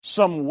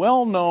Some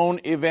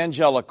well-known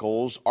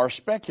evangelicals are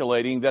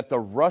speculating that the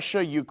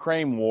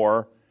Russia-Ukraine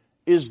war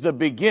is the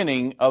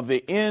beginning of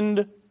the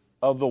end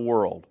of the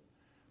world.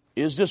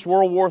 Is this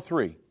World War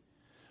III?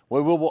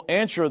 We will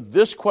answer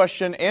this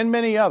question and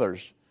many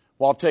others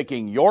while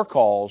taking your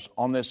calls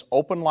on this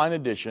open line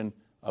edition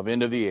of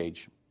End of the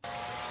Age.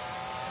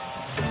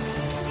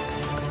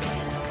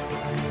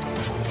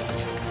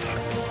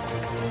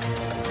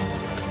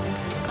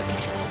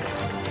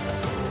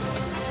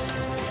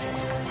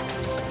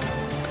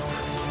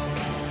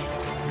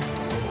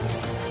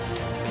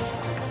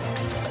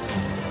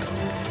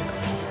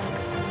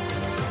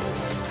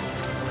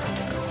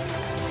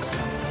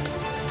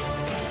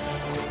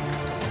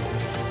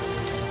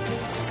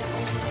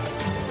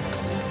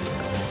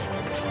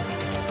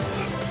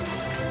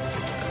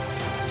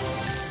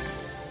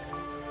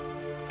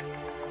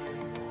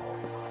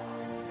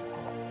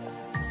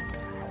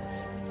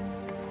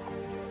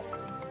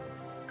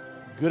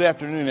 Good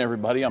afternoon,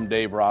 everybody. I'm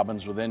Dave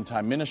Robbins with End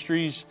Time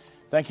Ministries.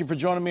 Thank you for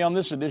joining me on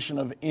this edition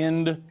of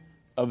End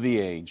of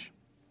the Age.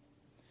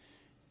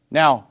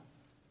 Now,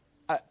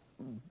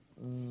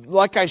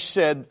 like I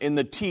said in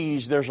the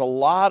tease, there's a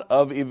lot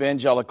of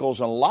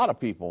evangelicals and a lot of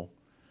people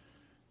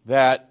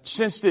that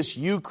since this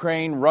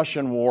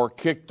Ukraine-Russian war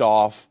kicked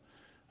off,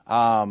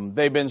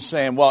 they've been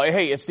saying, well,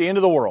 hey, it's the end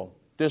of the world.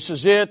 This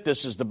is it.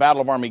 This is the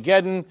Battle of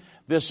Armageddon.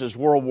 This is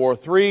World War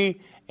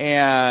III.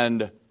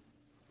 And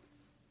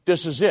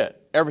this is it.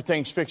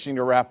 Everything's fixing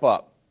to wrap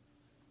up.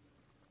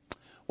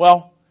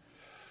 Well,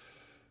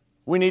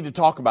 we need to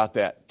talk about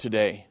that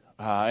today.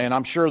 And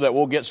I'm sure that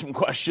we'll get some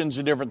questions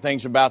and different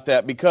things about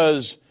that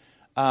because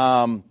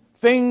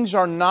things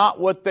are not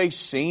what they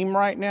seem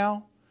right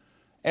now.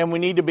 And we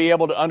need to be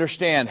able to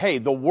understand, hey,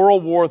 the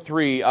World War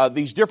III,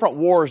 these different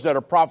wars that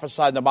are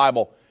prophesied in the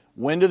Bible,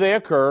 when do they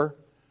occur?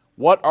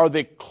 What are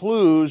the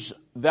clues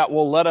that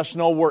will let us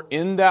know we're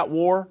in that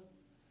war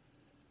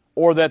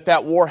or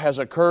that war has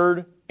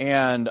occurred?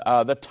 And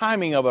the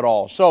timing of it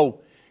all.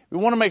 So we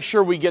want to make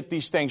sure we get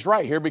these things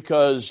right here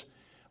because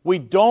we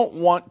don't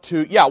want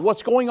to,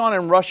 what's going on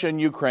in Russia and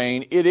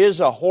Ukraine, it is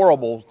a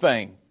horrible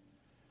thing.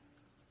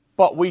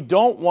 But we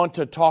don't want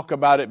to talk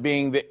about it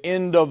being the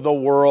end of the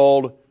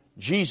world,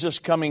 Jesus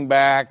coming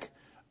back,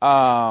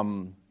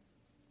 the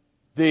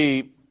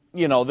beginning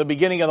of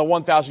the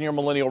 1,000-year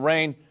millennial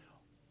reign,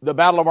 the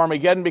Battle of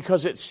Armageddon,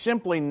 because it's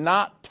simply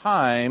not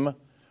time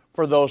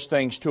for those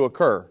things to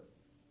occur.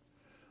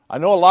 I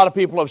know a lot of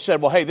people have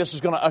said, well, hey, this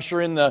is going to usher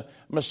in the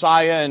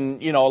Messiah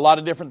and, a lot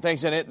of different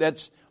things in it.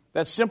 That's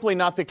simply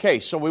not the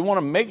case. So we want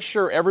to make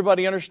sure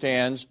everybody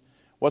understands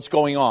what's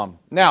going on.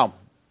 Now,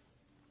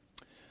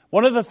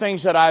 one of the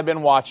things that I've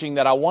been watching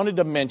that I wanted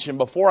to mention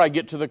before I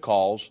get to the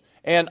calls,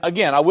 and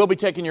again, I will be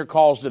taking your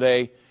calls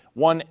today,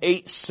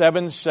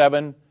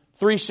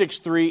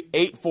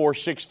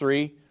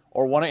 1-877-363-8463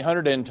 or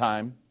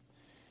 1-800-END-TIME.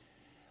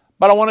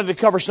 But I wanted to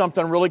cover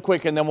something really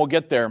quick and then we'll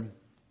get there.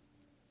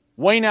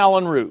 Wayne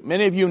Allen Root,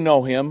 many of you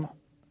know him,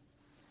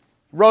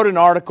 wrote an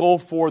article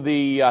for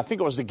I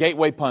think it was the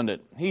Gateway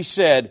Pundit. He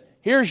said,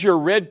 here's your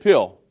red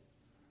pill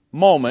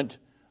moment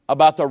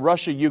about the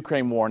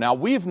Russia-Ukraine war. Now,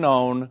 we've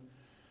known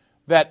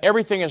that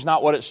everything is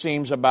not what it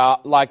seems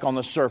like on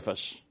the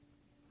surface.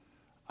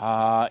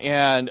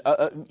 When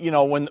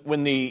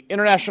the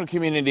international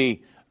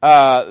community,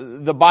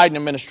 the Biden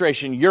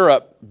administration,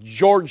 Europe,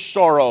 George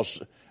Soros,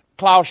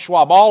 Klaus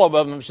Schwab, all of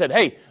them said,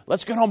 hey,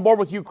 let's get on board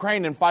with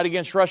Ukraine and fight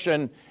against Russia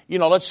and,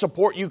 let's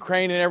support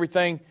Ukraine and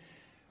everything.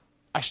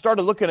 I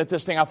started looking at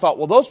this thing. I thought,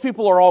 well, those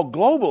people are all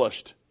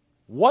globalist.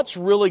 What's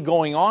really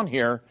going on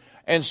here?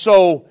 And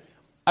so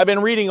I've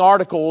been reading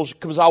articles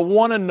because I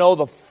want to know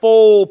the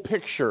full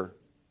picture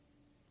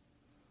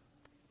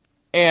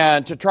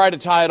and to try to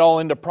tie it all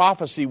into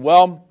prophecy.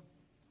 Well,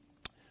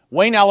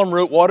 Wayne Allen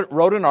Root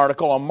wrote an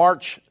article on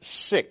March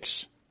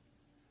 6.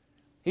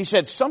 He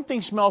said,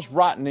 something smells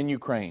rotten in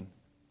Ukraine.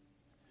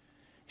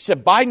 He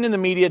said, Biden and the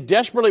media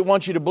desperately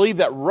want you to believe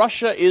that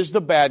Russia is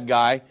the bad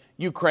guy,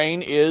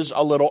 Ukraine is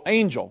a little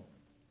angel.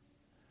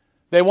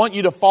 They want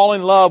you to fall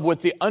in love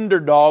with the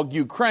underdog,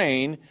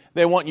 Ukraine.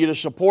 They want you to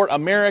support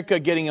America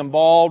getting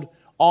involved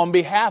on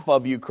behalf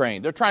of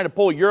Ukraine. They're trying to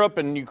pull Europe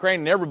and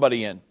Ukraine and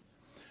everybody in.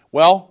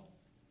 Well,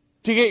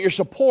 to get your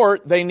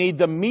support, they need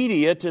the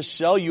media to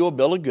sell you a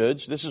bill of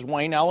goods. This is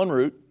Wayne Allen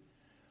Root.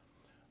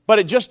 But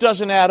it just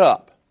doesn't add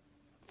up.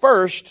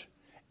 First,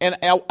 and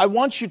I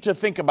want you to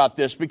think about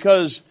this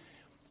because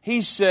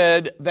he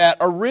said that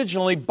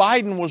originally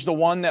Biden was the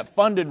one that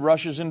funded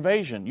Russia's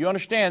invasion. You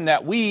understand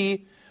that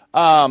we he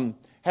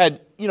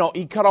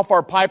cut off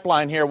our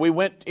pipeline here. We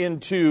were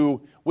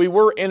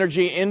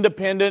energy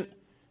independent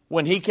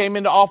when he came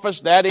into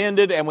office. That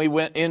ended, and we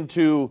went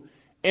into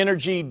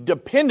energy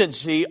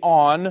dependency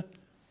on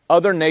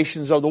other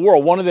nations of the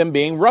world, one of them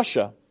being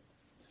Russia.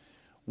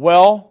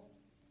 Well,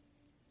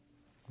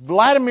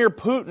 Vladimir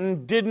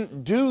Putin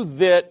didn't do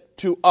that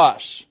to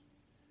us.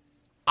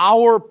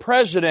 Our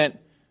president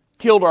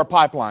killed our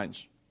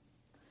pipelines.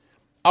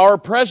 Our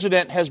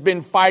president has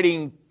been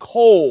fighting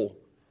coal.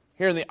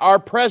 Our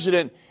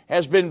president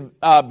has been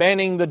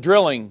banning the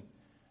drilling.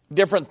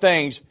 different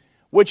things,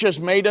 which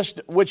made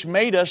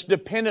us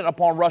dependent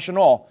upon Russian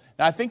oil.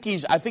 Now, I think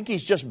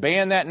he's just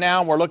banned that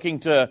now. We're looking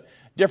to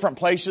different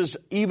places,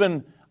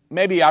 even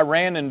maybe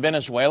Iran and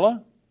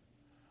Venezuela.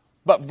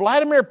 But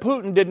Vladimir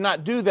Putin did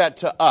not do that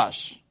to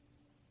us.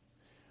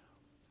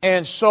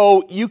 And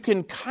so you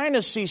can kind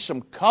of see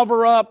some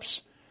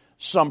cover-ups,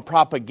 some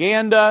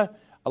propaganda.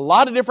 A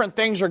lot of different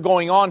things are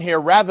going on here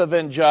rather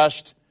than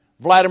just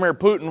Vladimir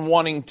Putin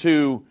wanting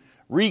to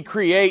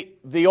recreate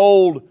the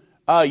old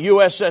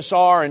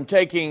USSR and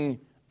taking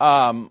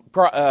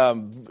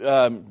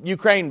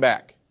Ukraine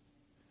back.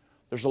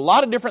 There's a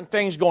lot of different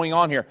things going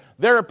on here.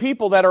 There are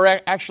people that are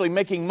actually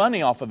making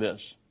money off of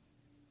this.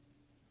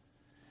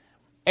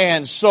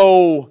 And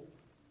so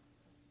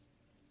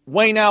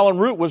Wayne Allen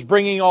Root was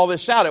bringing all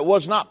this out. It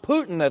was not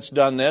Putin that's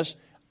done this.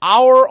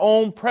 Our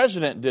own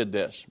president did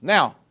this.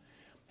 Now,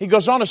 he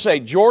goes on to say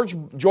George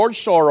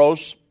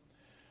Soros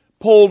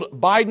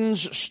pulled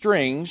Biden's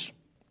strings,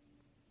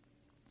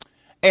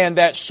 and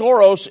that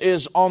Soros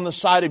is on the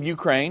side of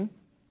Ukraine.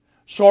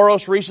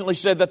 Soros recently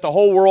said that the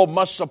whole world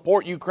must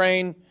support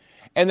Ukraine,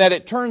 and that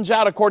it turns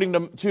out, according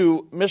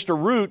to Mr.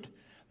 Root,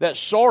 that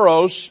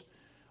Soros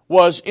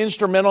was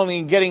instrumental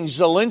in getting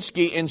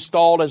Zelensky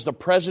installed as the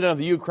president of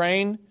the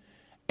Ukraine,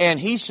 and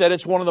he said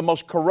it's one of the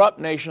most corrupt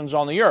nations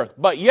on the earth.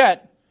 But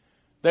yet,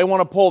 they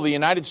want to pull the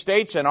United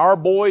States and our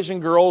boys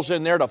and girls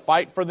in there to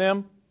fight for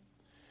them.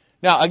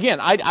 Now, again,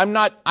 I'm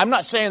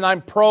not saying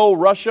I'm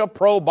pro-Russia,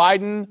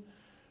 pro-Biden,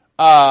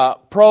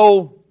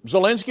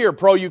 pro-Zelensky, or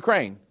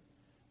pro-Ukraine.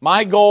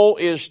 My goal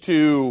is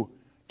to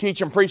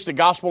teach and preach the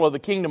gospel of the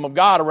kingdom of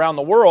God around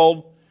the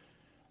world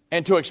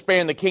and to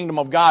expand the kingdom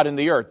of God in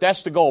the earth.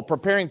 That's the goal,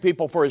 preparing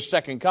people for His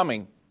second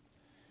coming.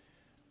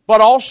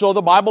 But also,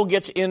 the Bible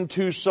gets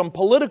into some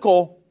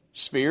political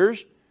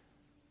spheres,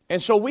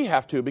 and so we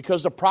have to,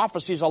 because the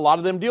prophecies, a lot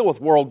of them deal with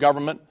world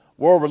government,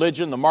 world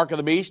religion, the mark of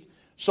the beast.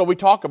 So we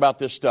talk about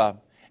this stuff.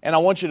 And I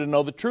want you to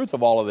know the truth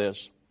of all of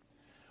this.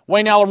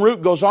 Wayne Allen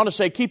Root goes on to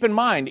say, keep in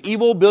mind,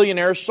 evil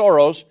billionaire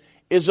Soros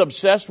is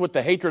obsessed with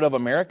the hatred of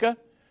America.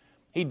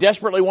 He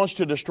desperately wants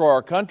to destroy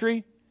our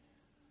country.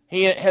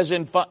 He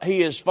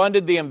has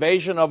funded the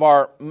invasion of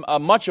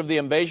much of the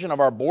invasion of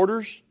our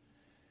borders.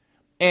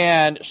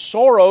 And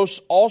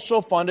Soros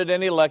also funded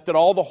and elected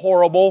all the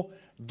horrible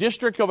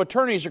district of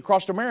attorneys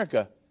across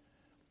America.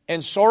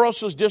 And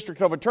Soros'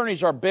 district of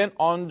attorneys are bent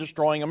on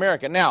destroying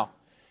America. Now,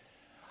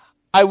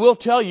 I will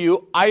tell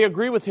you, I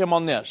agree with him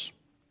on this.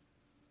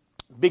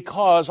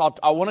 Because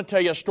I want to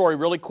tell you a story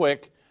really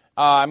quick.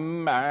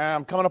 I'm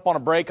coming up on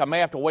a break. I may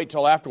have to wait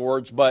till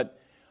afterwards. But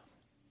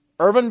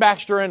Irvin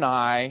Baxter and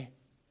I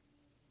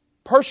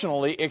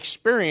personally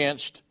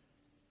experienced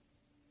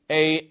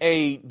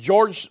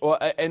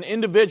an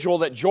individual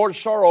that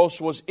George Soros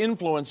was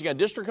influencing, a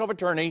district of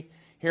attorney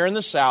here in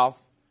the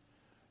South,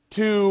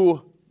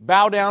 to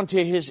bow down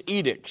to his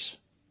edicts.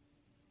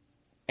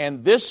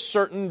 And this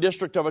certain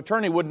district of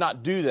attorney would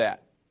not do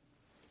that.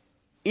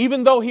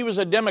 Even though he was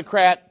a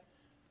Democrat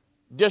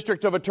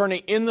district of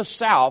attorney in the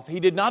South, he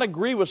did not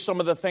agree with some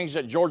of the things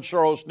that George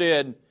Soros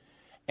did.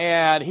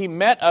 And he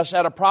met us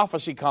at a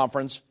prophecy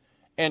conference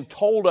and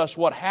told us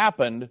what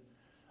happened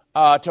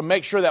to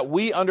make sure that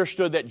we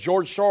understood that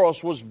George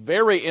Soros was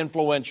very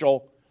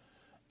influential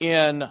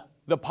in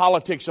the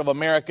politics of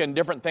America and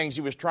different things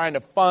he was trying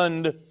to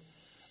fund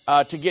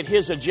to get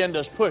his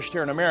agendas pushed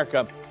here in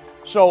America.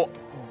 So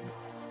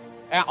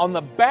on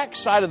the back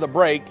side of the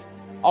break,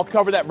 I'll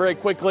cover that very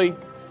quickly,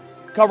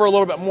 cover a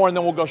little bit more, and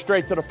then we'll go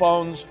straight to the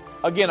phones.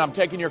 Again, I'm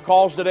taking your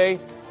calls today,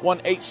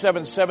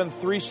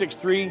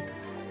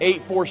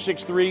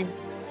 1-877-363-8463.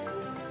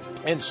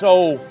 And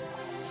so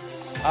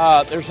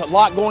there's a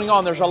lot going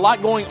on. There's a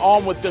lot going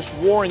on with this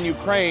war in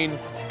Ukraine,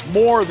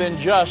 more than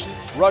just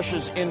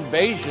Russia's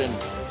invasion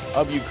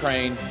of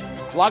Ukraine.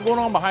 There's a lot going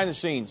on behind the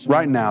scenes.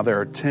 Right now, there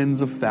are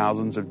tens of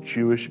thousands of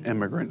Jewish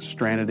immigrants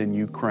stranded in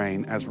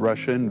Ukraine as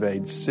Russia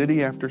invades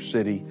city after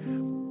city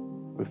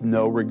with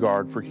no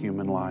regard for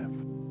human life.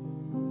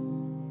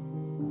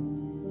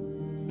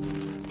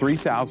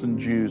 3,000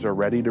 Jews are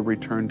ready to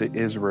return to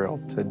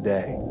Israel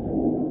today.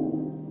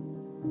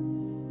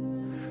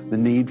 The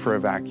need for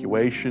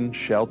evacuation,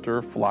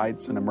 shelter,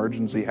 flights, and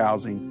emergency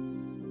housing,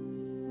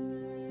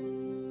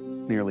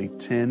 nearly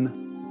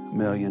 $10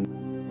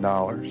 million.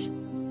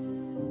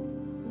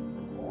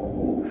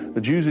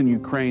 The Jews in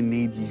Ukraine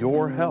need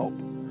your help.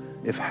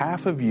 If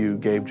half of you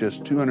gave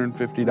just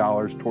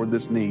 $250 toward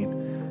this need,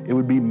 it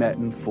would be met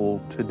in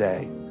full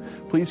today.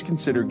 Please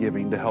consider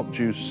giving to help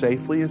Jews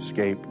safely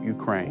escape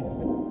Ukraine.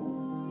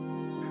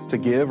 To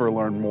give or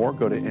learn more,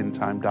 go to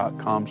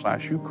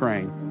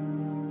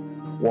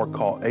endtime.com/Ukraine or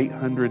call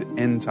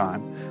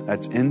 800-ENDTIME.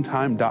 That's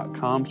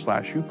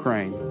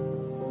endtime.com/Ukraine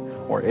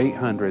or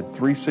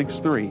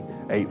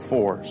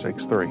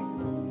 800-363-8463.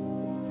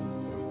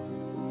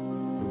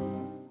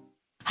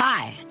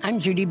 Hi, I'm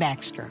Judy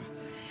Baxter.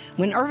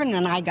 When Irvin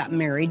and I got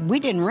married, we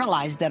didn't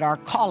realize that our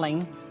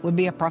calling would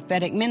be a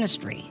prophetic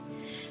ministry.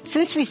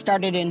 Since we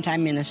started End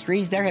Time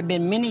Ministries, there have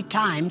been many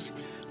times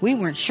we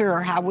weren't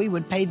sure how we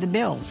would pay the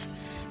bills.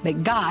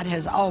 but God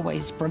has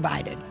always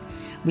provided.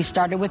 We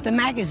started with the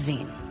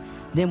magazine,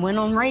 then went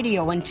on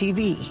radio and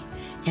TV,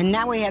 and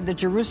now we have the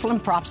Jerusalem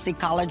Prophecy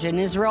College in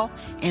Israel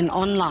and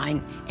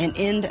online and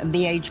End of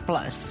the Age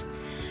Plus.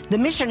 The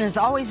mission has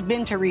always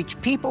been to reach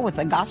people with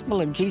the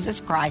gospel of Jesus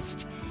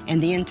Christ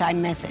and the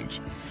end-time message.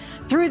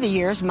 Through the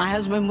years, my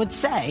husband would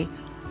say,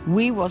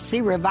 we will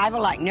see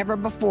revival like never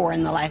before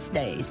in the last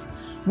days.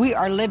 We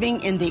are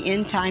living in the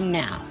end time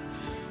now.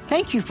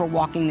 Thank you for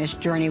walking this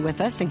journey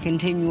with us and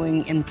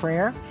continuing in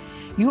prayer.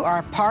 You are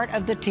a part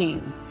of the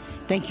team.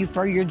 Thank you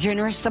for your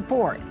generous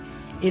support.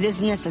 It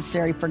is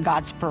necessary for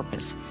God's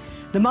purpose.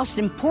 The most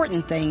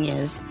important thing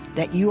is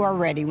that you are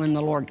ready when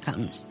the Lord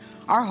comes.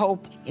 Our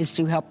hope is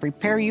to help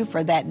prepare you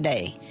for that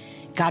day.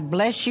 God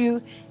bless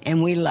you,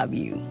 and we love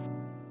you.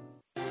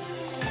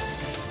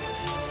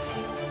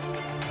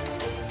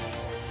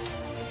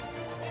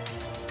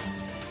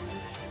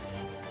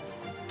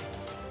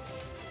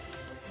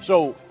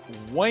 So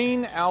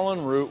Wayne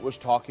Allen Root was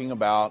talking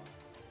about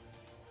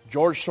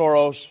George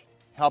Soros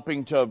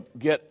helping to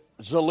get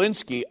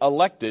Zelensky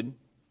elected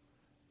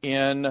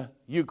in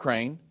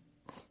Ukraine.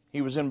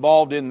 He was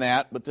involved in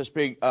that with this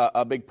big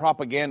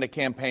propaganda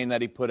campaign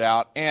that he put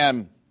out.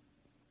 And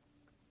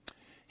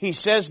he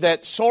says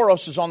that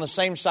Soros is on the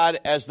same side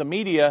as the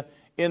media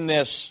in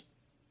this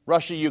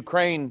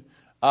Russia-Ukraine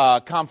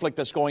conflict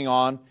that's going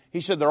on.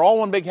 He said they're all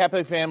one big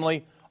happy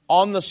family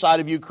on the side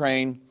of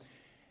Ukraine.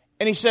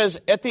 And he says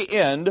at the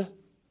end,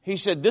 he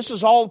said this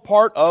is all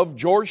part of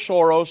George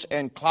Soros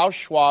and Klaus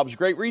Schwab's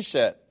Great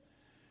Reset.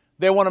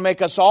 They want to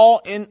make us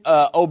all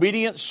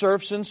obedient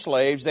serfs and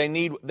slaves. They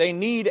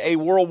need a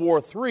World War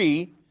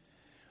III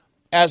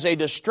as a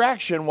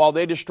distraction while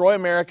they destroy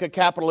America,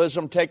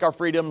 capitalism, take our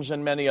freedoms,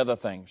 and many other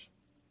things.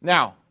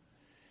 Now,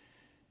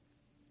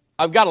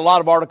 I've got a lot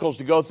of articles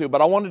to go through,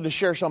 but I wanted to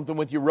share something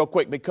with you real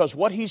quick because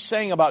what he's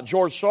saying about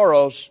George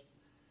Soros,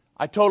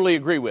 I totally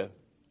agree with.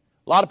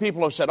 A lot of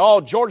people have said, oh,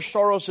 George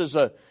Soros is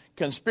a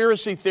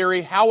conspiracy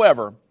theory.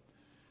 However,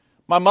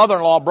 my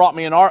mother-in-law brought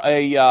me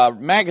a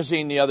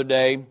magazine the other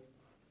day,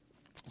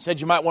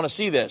 said you might want to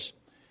see this.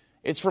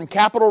 It's from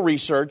Capital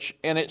Research,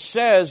 and it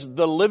says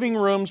The Living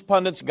Room's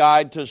Pundit's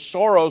Guide to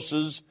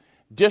Soros's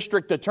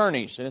District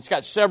Attorneys. And it's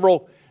got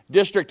several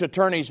district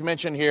attorneys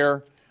mentioned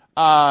here,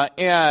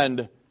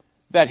 and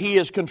that he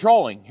is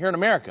controlling here in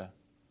America.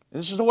 And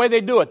this is the way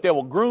they do it. They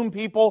will groom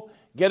people,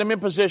 get them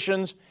in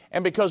positions,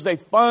 and because they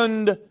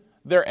fund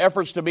their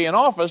efforts to be in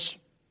office,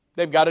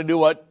 they've got to do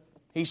what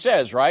he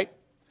says, right?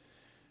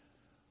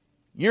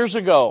 Years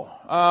ago,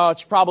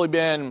 it's probably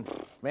been,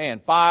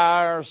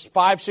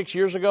 6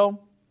 years ago,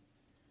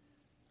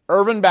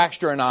 Irvin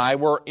Baxter and I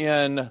were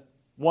in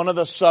one of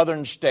the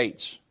southern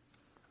states.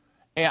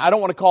 And I don't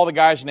want to call the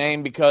guy's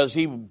name because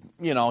I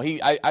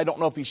don't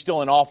know if he's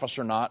still in office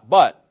or not,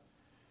 but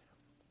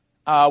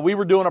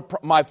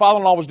my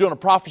father-in-law was doing a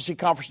prophecy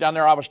conference down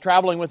there. I was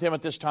traveling with him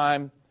at this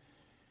time.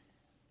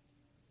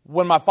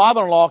 When my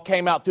father-in-law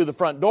came out through the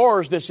front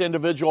doors, this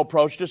individual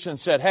approached us and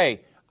said,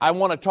 hey, I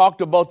want to talk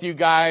to both you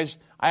guys.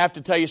 I have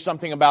to tell you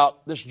something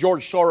about this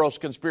George Soros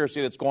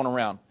conspiracy that's going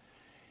around.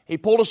 He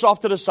pulled us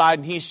off to the side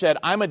and he said,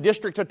 I'm a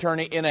district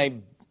attorney in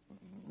a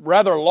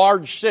rather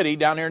large city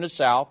down here in the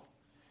South.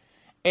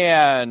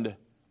 And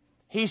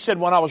he said,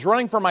 when I was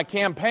running for my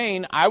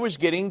campaign, I was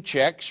getting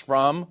checks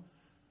from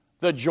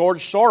the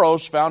George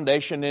Soros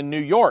Foundation in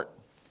New York.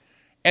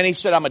 And he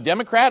said, I'm a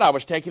Democrat. I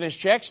was taking his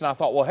checks. And I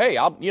thought, well, hey,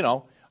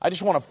 I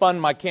just want to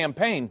fund my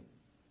campaign.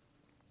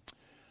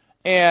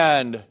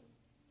 And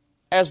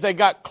as they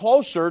got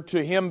closer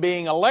to him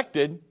being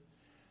elected,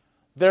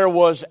 there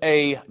was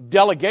a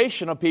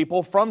delegation of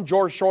people from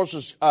George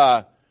Soros's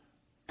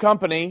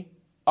company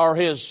or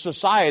his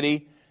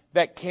society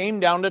that came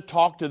down to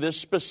talk to this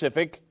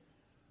specific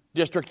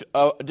district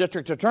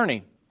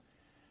attorney.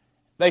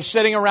 They're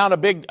sitting around a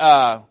big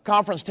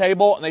conference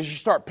table and they just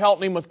start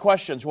pelting him with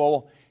questions.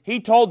 Well,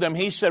 he told them,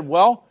 he said,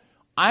 well,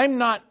 I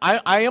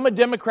am a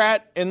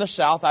Democrat in the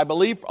South. I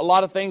believe a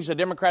lot of things that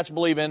Democrats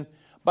believe in,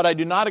 but I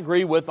do not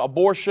agree with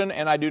abortion,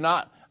 and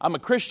I'm a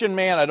Christian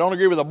man. I don't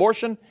agree with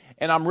abortion,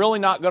 and I'm really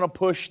not going to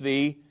push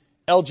the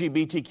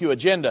LGBTQ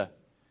agenda.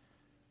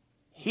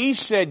 He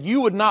said,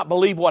 you would not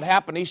believe what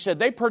happened. He said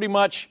they'd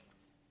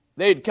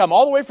come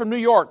all the way from New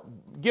York,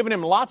 giving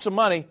him lots of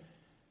money.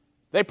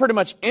 They pretty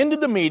much ended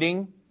the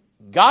meeting,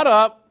 got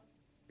up,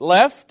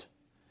 left,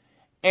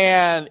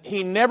 and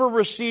he never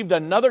received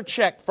another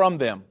check from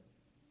them.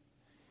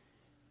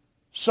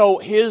 So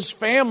his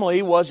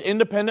family was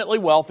independently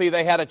wealthy.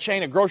 They had a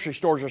chain of grocery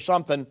stores or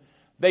something.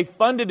 They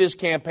funded his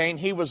campaign.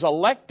 He was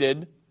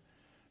elected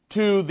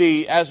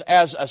as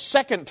a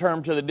second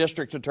term to the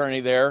district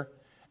attorney there,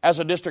 as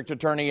a district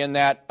attorney in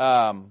that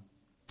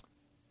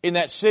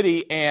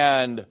city,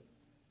 and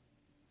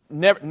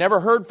never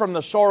heard from the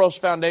Soros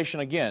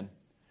Foundation again.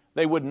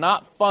 They would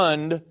not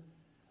fund.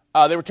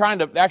 They were trying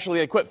to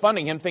they quit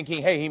funding him,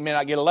 thinking, hey, he may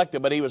not get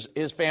elected, but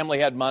his family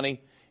had money.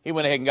 He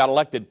went ahead and got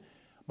elected.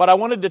 But I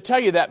wanted to tell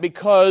you that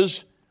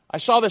because I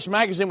saw this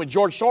magazine with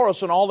George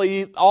Soros and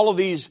all of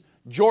these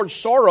George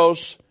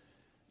Soros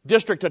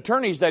district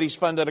attorneys that he's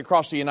funded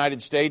across the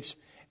United States.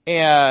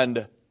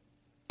 And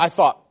I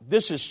thought,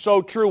 this is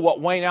so true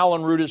what Wayne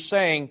Allyn Root is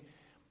saying.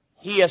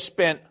 He has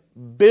spent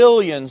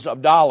billions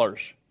of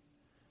dollars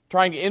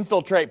trying to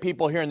infiltrate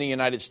people here in the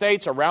United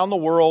States, around the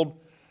world,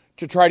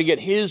 to try to get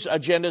his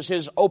agendas,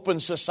 his open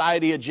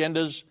society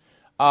agendas,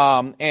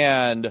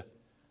 and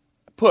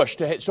push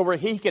so where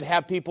he could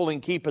have people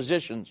in key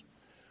positions.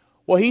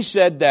 Well, he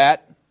said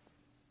that,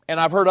 and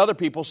I've heard other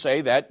people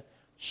say that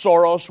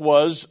Soros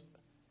was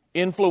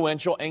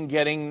influential in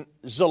getting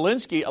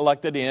Zelensky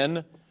elected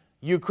in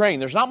Ukraine.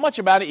 There's not much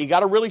about it. You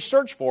got to really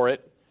search for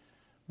it.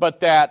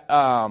 But that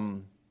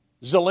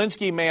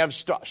Zelensky may have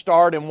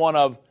starred in one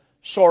of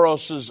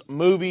Soros's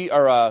movie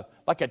or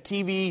like a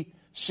TV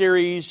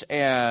series,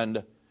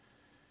 and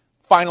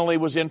finally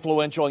was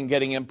influential in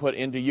getting input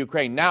into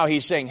Ukraine. Now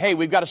he's saying, hey,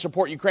 we've got to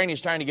support Ukraine.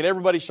 He's trying to get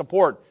everybody's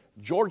support.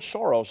 George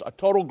Soros, a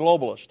total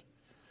globalist.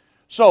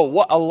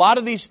 So a lot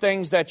of these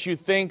things that you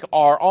think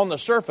are on the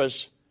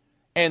surface,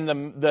 and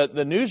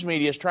the news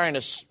media is trying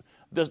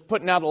to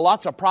putting out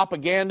lots of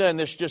propaganda and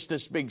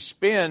this big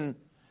spin,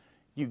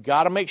 you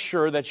got to make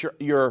sure that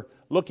you're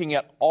looking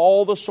at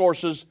all the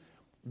sources.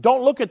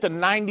 Don't look at the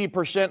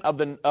 90%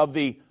 of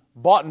the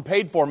bought and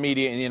paid for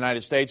media in the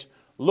United States.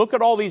 Look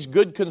at all these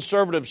good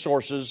conservative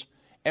sources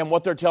and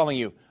what they're telling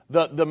you.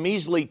 The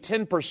measly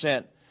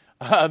 10%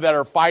 that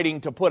are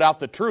fighting to put out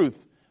the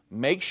truth.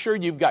 Make sure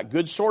you've got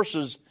good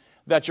sources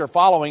that you're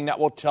following that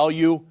will tell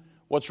you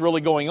what's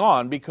really going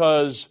on,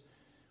 because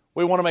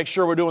we want to make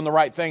sure we're doing the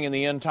right thing in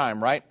the end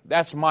time, right?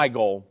 That's my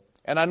goal.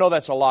 And I know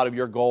that's a lot of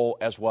your goal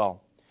as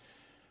well.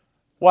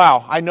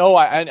 Wow, I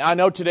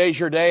know today's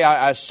your day.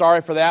 I'm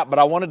sorry for that, but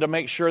I wanted to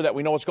make sure that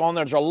we know what's going on.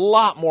 There's a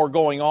lot more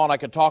going on I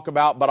could talk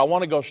about, but I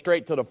want to go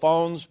straight to the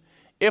phones.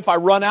 If I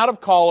run out of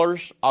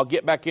callers, I'll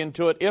get back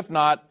into it. If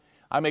not,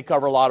 I may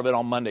cover a lot of it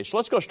on Monday. So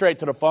let's go straight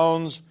to the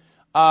phones.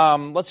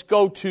 Let's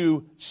go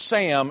to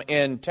Sam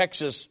in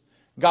Texas.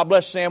 God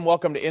bless, Sam.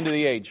 Welcome to End of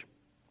the Age.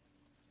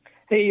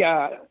 Hey,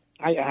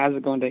 how's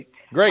it going, Dave?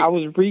 Great. I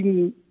was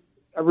reading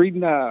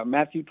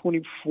Matthew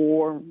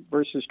 24,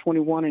 verses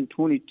 21 and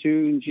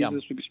 22, and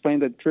Jesus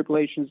explained that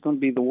tribulation is going to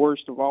be the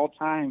worst of all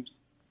times.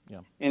 Yeah.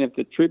 And if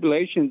the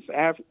tribulation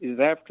is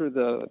after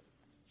the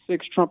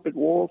sixth trumpet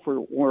war,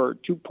 where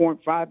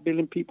 2.5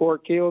 billion people are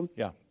killed,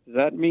 does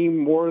that mean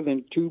more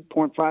than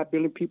 2.5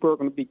 billion people are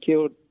going to be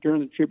killed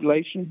during the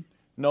tribulation?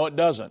 No, it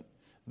doesn't.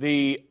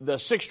 The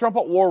sixth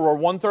trumpet war,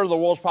 where 1/3 of the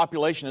world's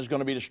population is going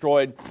to be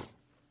destroyed,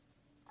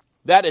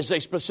 that is a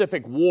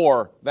specific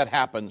war that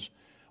happens.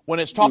 When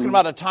it's talking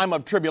about a time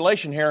of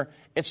tribulation here,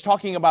 it's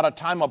talking about a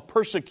time of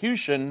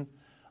persecution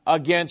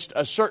against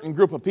a certain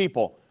group of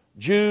people.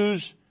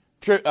 Jews,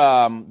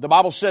 the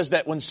Bible says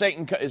that when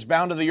Satan is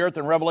bound to the earth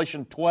in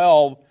Revelation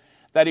 12,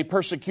 that he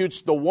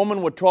persecutes the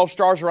woman with 12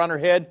 stars around her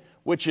head,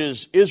 which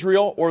is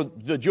Israel, or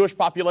the Jewish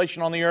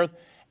population on the earth,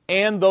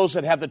 and those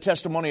that have the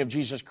testimony of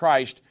Jesus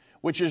Christ,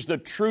 which is the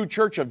true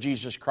church of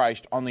Jesus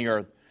Christ on the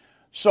earth.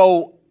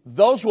 So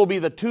those will be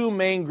the two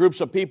main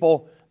groups of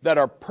people that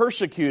are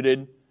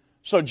persecuted.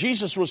 So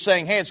Jesus was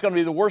saying, hey, it's going to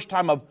be the worst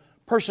time of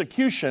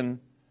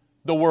persecution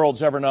the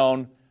world's ever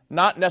known,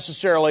 not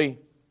necessarily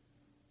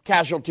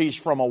casualties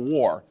from a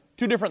war.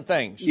 Two different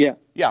things. Yeah.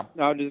 Yeah.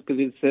 No, just because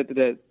it said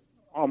that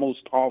almost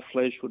all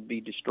flesh would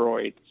be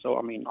destroyed. So,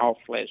 I mean, all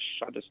flesh.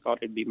 I just thought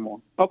it'd be more.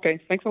 Okay.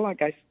 Thanks a lot,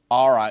 guys.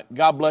 All right.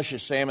 God bless you,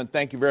 Sam, and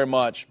thank you very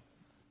much.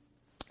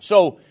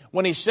 So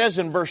when he says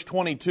in verse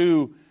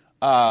 22,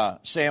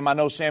 Sam, I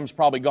know Sam's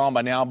probably gone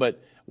by now,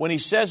 but when he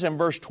says in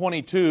verse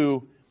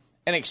 22,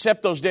 and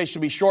except those days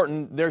should be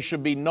shortened, there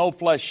should be no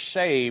flesh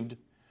saved,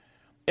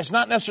 it's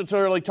not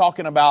necessarily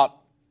talking about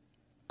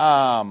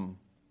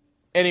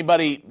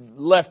anybody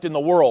left in the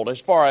world as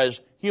far as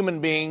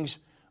human beings,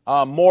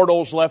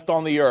 mortals left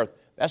on the earth.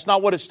 That's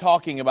not what it's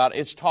talking about.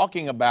 It's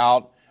talking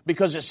about,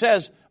 because it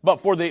says, but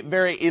for the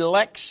very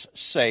elect's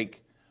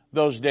sake,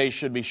 those days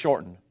should be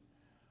shortened.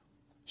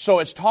 So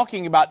it's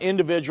talking about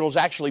individuals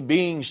actually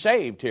being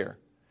saved here,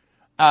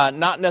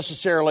 not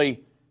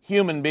necessarily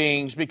human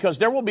beings, because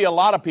there will be a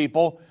lot of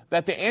people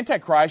that the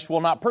Antichrist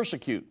will not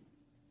persecute.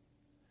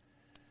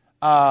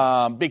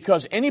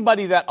 Because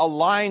anybody that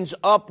aligns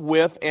up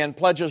with and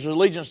pledges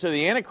allegiance to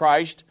the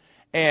Antichrist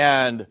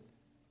and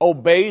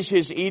obeys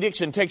his edicts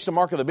and takes the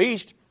mark of the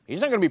beast,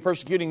 he's not going to be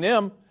persecuting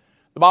them.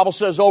 The Bible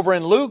says over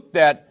in Luke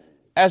that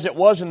as it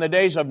was in the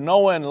days of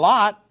Noah and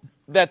Lot,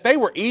 that they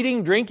were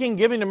eating, drinking,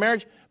 giving in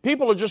marriage.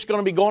 People are just going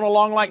to be going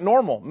along like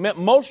normal.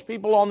 Most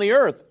people on the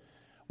earth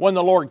when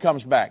the Lord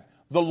comes back.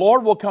 The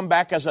Lord will come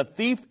back as a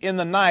thief in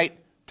the night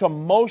to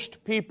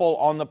most people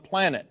on the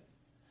planet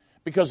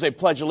because they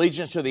pledge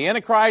allegiance to the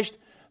Antichrist.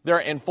 They're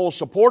in full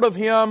support of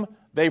him.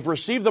 They've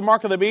received the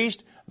mark of the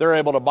beast. They're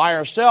able to buy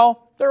or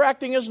sell. They're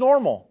acting as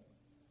normal.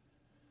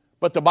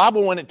 But the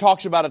Bible, when it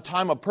talks about a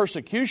time of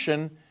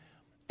persecution,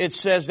 it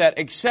says that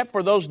except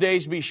for those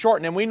days be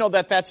shortened. And we know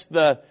that that's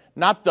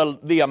not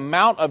the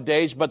amount of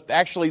days, but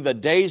actually the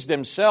days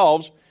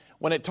themselves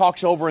when it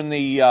talks over in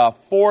the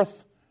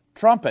fourth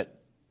trumpet.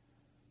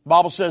 The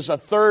Bible says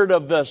 1/3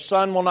 of the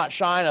sun will not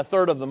shine,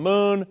 1/3 of the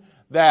moon.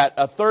 that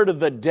a third of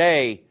the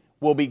day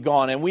will be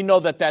gone. And we know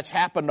that that's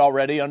happened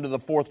already under the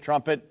fourth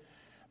trumpet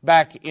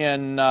back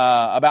in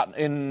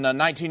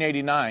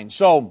 1989.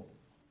 So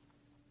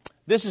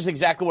this is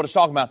exactly what it's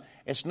talking about.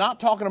 It's not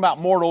talking about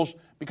mortals,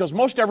 because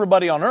most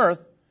everybody on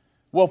earth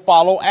will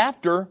follow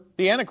after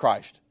the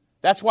Antichrist.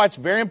 That's why it's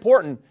very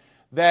important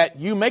that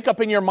you make up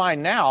in your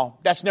mind now,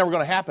 that's never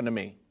going to happen to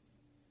me.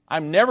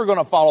 I'm never going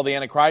to follow the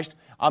Antichrist.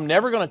 I'm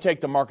never going to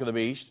take the mark of the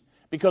beast,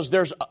 because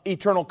there's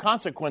eternal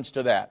consequence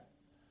to that.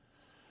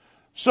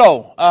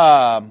 So,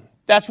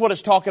 that's what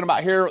it's talking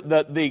about here.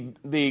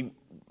 The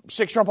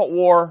sixth trumpet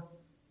war,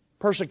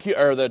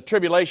 or the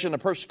tribulation, the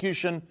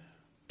persecution,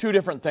 two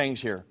different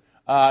things here.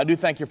 I do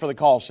thank you for the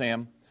call,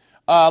 Sam.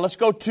 Let's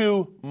go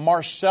to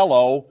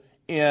Marcelo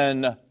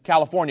in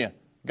California.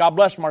 God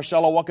bless,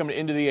 Marcelo. Welcome to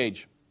Into the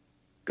Age.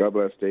 God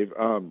bless, Dave.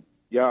 I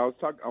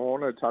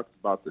want to talk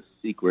about the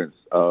sequence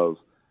of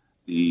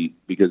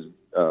because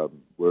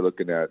we're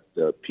looking at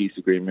the peace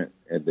agreement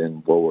and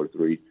then World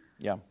War III.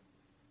 Yeah.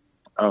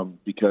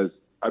 Because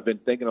I've been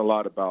thinking a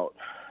lot about,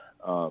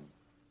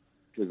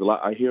 because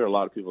I hear a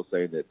lot of people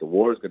saying that the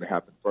war is going to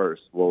happen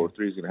first, World War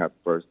III is going to happen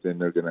first,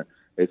 then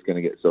it's going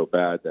to get so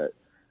bad that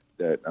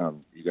you're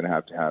going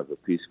to have a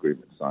peace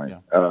agreement signed.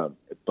 Yeah.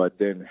 But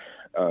then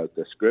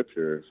the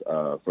scriptures,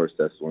 1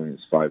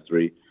 Thessalonians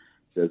 5:3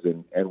 says,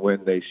 and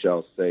when they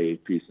shall say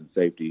peace and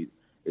safety,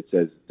 it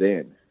says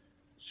then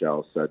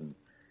shall sudden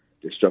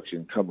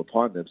destruction come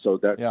upon them. So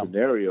that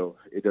scenario,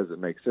 it doesn't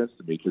make sense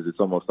to me, because it's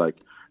almost like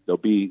there'll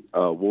be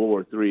World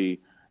War III,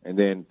 and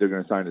then they're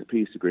going to sign a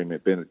peace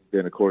agreement.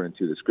 Then according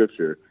to the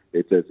scripture,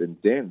 it says, and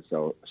then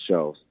shall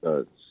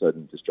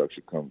sudden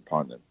destruction come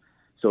upon them.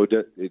 So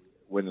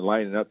when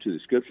lining up to the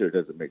scripture, it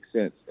doesn't make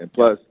sense. And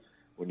plus,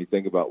 when you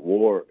think about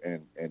war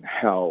and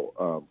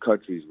how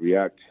countries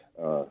react,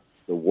 the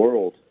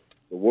world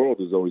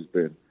has always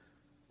been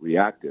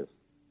reactive.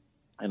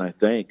 And I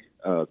think,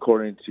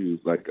 according to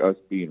like us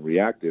being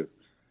reactive,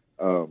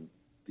 when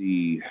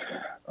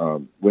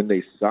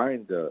they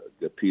signed the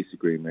peace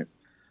agreement,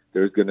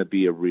 there's going to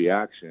be a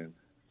reaction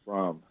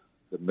from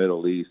the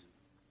Middle East,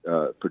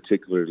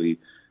 particularly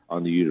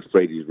on the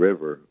Euphrates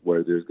River,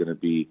 where there's going to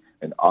be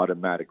an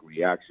automatic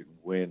reaction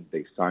when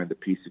they sign the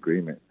peace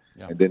agreement.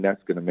 Yeah. And then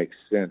that's going to make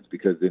sense,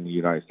 because then the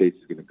United States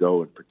is going to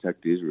go and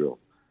protect Israel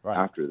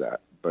after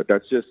that. But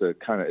that's just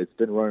it's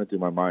been running through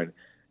my mind,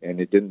 and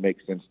it didn't make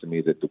sense to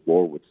me that the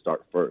war would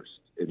start first.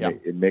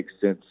 It makes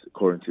sense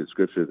according to the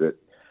scripture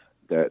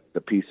that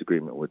the peace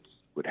agreement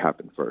would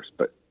happen first.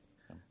 But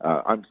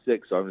I'm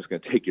sick, so I'm just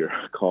going to take your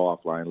call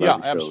offline.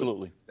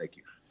 Absolutely. Thank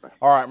you. Bye.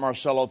 All right,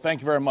 Marcelo,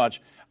 thank you very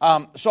much.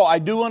 So I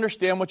do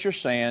understand what you're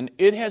saying.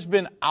 It has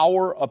been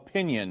our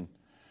opinion,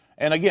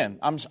 and again,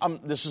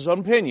 this is an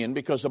opinion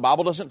because the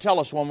Bible doesn't tell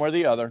us one way or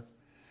the other,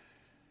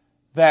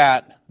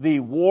 that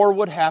the war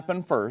would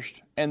happen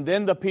first, and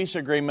then the peace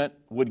agreement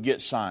would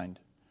get signed.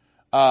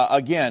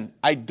 Again,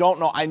 I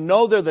don't know. I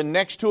know they're the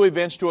next two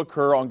events to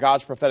occur on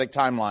God's prophetic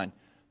timeline: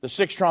 the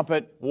sixth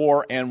trumpet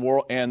war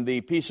and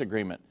the peace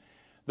agreement.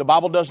 The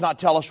Bible does not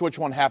tell us which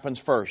one happens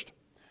first.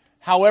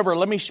 However,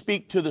 let me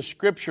speak to the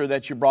scripture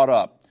that you brought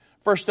up.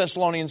 1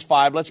 Thessalonians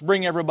 5. Let's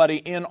bring everybody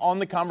in on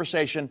the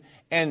conversation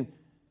and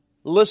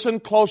listen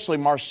closely,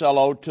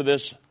 Marcelo, to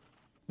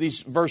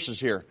these verses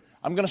here.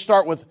 I'm going to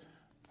start with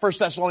 1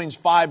 Thessalonians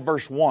 5,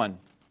 verse 1.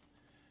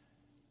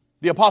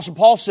 The Apostle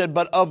Paul said,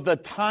 "But of the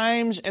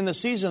times and the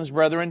seasons,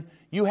 brethren,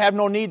 you have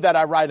no need that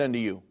I write unto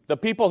you." The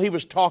people he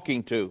was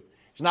talking to.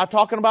 He's not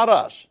talking about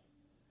us.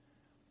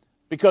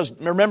 Because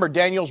remember,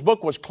 Daniel's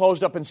book was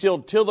closed up and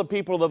sealed till the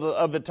people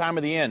of the time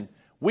of the end.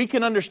 We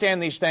can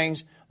understand these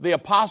things. The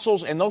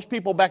apostles and those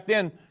people back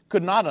then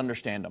could not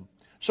understand them.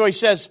 So he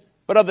says,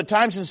 "But of the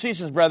times and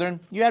seasons,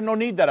 brethren, you have no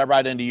need that I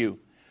write unto you.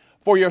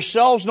 For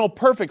yourselves know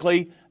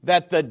perfectly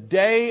that the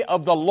day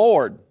of the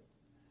Lord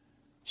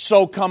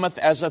so cometh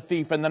as a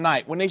thief in the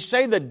night." When they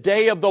say the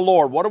day of the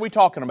Lord, what are we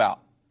talking about?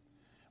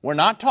 We're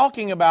not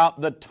talking about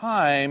the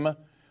time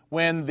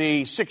when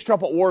the sixth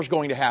trumpet war is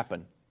going to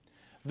happen.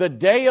 The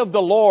day of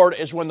the Lord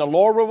is when the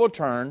Lord will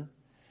return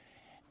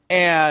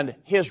and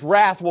His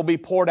wrath will be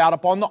poured out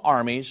upon the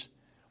armies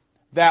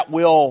that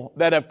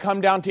have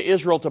come down to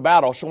Israel to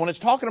battle. So when it's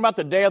talking about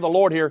the day of the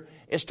Lord here,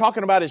 it's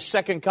talking about His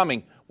second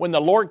coming, when the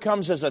Lord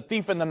comes as a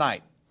thief in the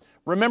night.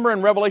 Remember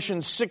in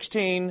Revelation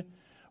 16,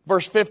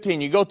 verse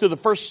 15, you go through the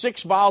first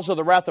 6 vials of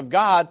the wrath of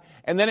God,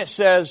 and then it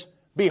says,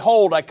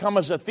 "Behold, I come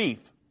as a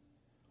thief.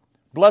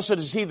 Blessed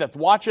is he that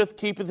watcheth,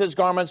 keepeth his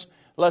garments,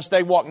 lest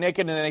they walk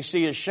naked and they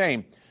see his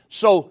shame."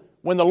 So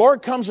when the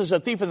Lord comes as a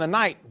thief in the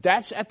night,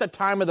 that's at the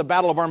time of the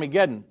Battle of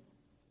Armageddon.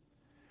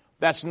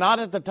 That's not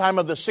at the time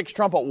of the sixth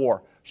trumpet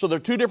war. So there are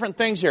two different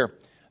things here.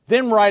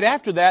 Then right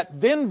after that,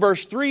 then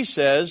verse 3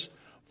 says,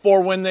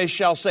 "For when they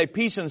shall say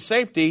peace and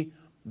safety,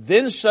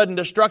 then sudden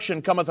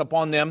destruction cometh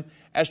upon them,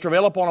 as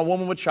travail upon a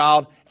woman with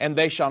child, and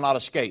they shall not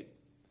escape."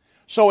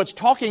 So it's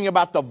talking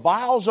about the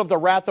vials of the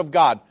wrath of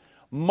God.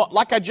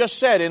 Like I just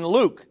said in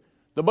Luke,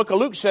 the book of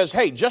Luke says,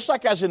 hey, just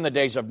like as in the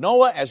days of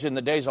Noah, as in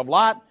the days of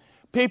Lot,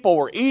 people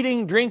were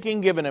eating,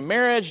 drinking, giving in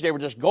marriage. They were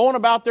just going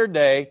about their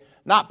day.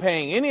 not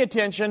paying any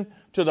attention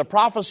to the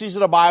prophecies of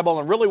the Bible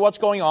and really what's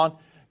going on.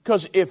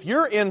 Because if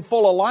you're in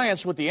full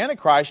alliance with the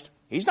Antichrist,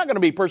 he's not going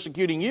to be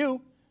persecuting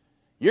you.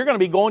 You're going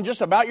to be going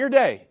just about your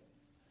day.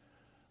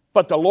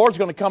 But the Lord's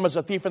going to come as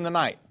a thief in the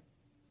night.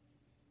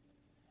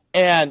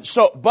 And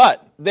so,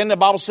 but then the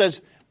Bible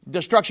says,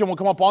 destruction will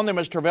come upon them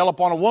as travail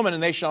upon a woman,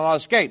 and they shall not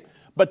escape.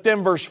 But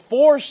then verse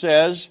 4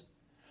 says,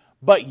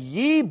 but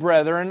ye,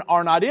 brethren,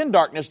 are not in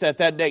darkness at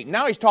that day.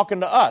 Now he's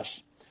talking to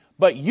us.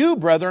 But you,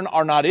 brethren,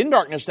 are not in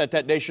darkness that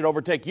that day should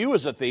overtake you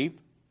as a thief.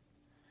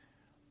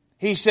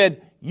 He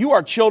said, you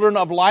are children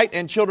of light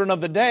and children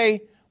of the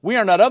day. We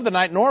are not of the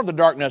night nor of the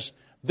darkness.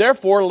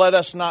 Therefore, let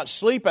us not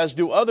sleep as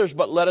do others,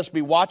 but let us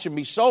be watch and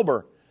be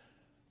sober.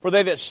 For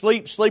they that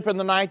sleep, sleep in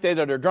the night. They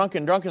that are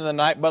drunken, drunken in the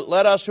night. But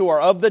let us who are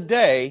of the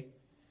day.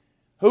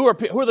 Who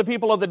are the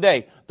people of the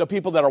day? The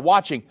people that are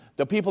watching,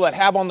 the people that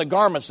have on the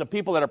garments, the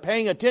people that are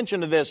paying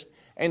attention to this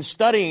and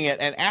studying it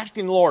and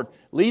asking the Lord,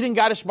 lead and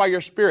guide us by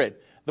your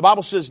Spirit. The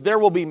Bible says there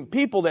will be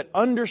people that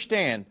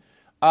understand.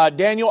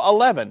 Daniel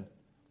 11,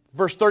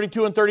 verse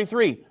 32 and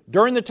 33.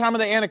 During the time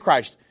of the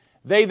Antichrist,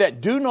 they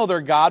that do know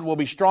their God will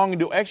be strong and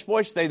do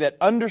exploits. They that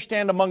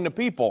understand among the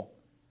people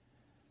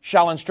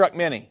shall instruct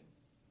many.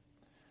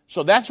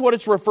 So that's what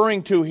it's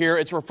referring to here.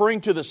 It's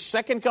referring to the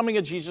second coming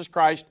of Jesus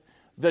Christ,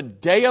 the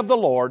day of the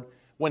Lord,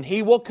 when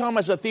He will come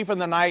as a thief in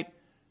the night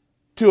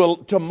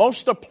to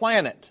most of the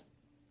planet.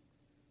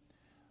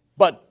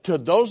 But to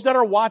those that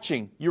are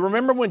watching, you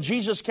remember when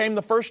Jesus came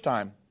the first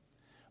time,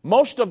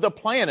 most of the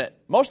planet,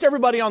 most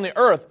everybody on the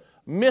earth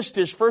missed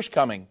His first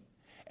coming.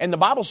 And the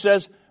Bible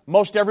says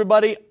most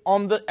everybody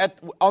on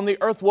the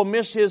earth will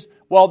miss His,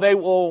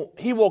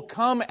 He will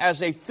come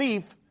as a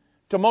thief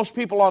to most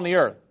people on the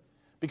earth.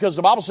 Because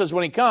the Bible says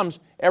when He comes,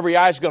 every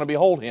eye is going to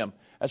behold Him.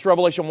 That's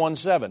Revelation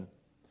 1:7.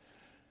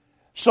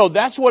 So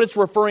that's what it's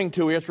referring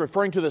to here. It's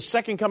referring to the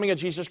second coming of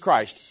Jesus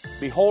Christ.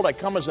 Behold, I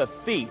come as a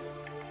thief.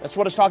 That's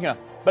what it's talking about.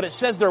 But it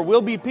says there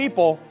will be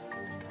people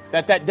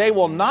that day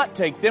will not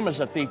take them as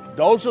a thief.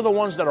 Those are the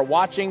ones that are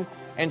watching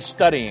and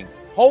studying.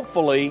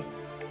 Hopefully,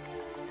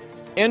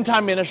 End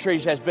Time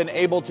Ministries has been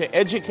able to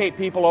educate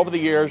people over the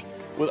years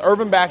with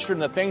Irvin Baxter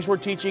and the things we're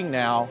teaching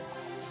now.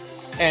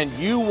 And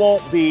you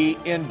won't be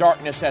in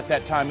darkness at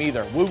that time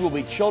either. We will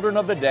be children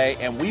of the day,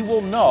 and we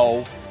will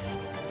know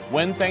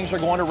when things are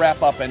going to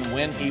wrap up and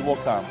when He will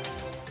come.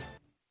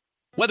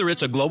 Whether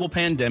it's a global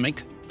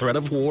pandemic, threat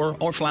of war,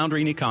 or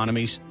floundering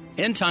economies,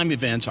 end-time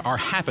events are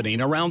happening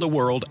around the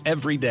world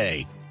every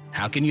day.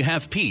 How can you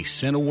have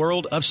peace in a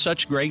world of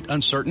such great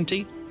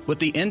uncertainty? With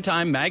the End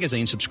Time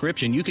Magazine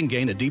subscription, you can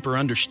gain a deeper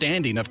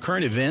understanding of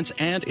current events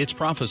and its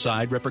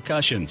prophesied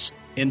repercussions.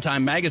 End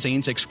Time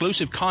Magazine's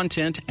exclusive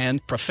content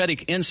and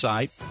prophetic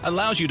insight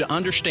allows you to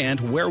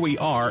understand where we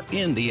are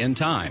in the end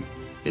time.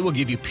 It will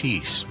give you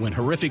peace when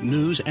horrific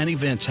news and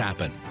events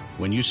happen.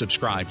 When you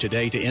subscribe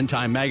today to End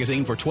Time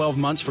Magazine for 12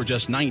 months for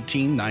just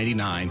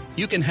 $19.99,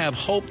 you can have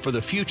hope for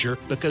the future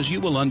because you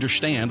will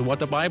understand what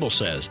the Bible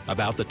says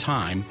about the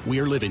time we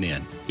are living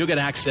in. You'll get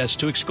access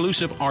to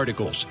exclusive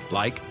articles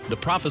like the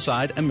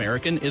Prophesied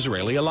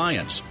American-Israeli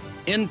Alliance,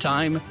 End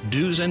Time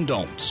Do's and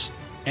Don'ts,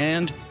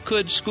 and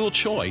Could School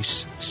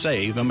Choice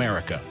Save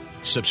America?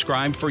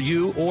 Subscribe for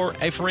you or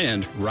a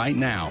friend right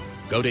now.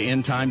 Go to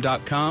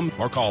endtime.com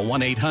or call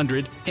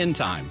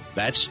 1-800-END-TIME.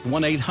 That's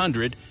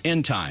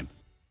 1-800-END-TIME.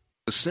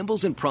 The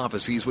symbols and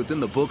prophecies within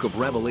the book of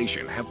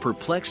Revelation have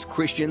perplexed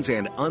Christians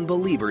and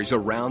unbelievers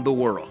around the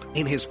world.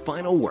 In his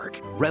final work,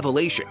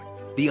 Revelation,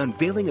 The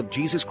Unveiling of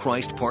Jesus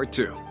Christ Part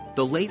 2,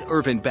 the late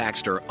Irvin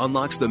Baxter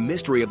unlocks the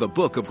mystery of the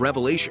book of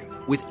Revelation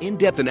with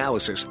in-depth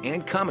analysis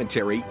and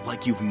commentary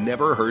like you've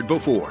never heard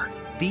before.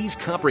 These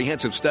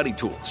comprehensive study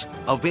tools,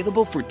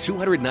 available for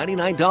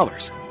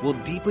 $299, will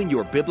deepen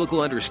your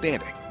biblical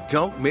understanding.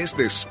 Don't miss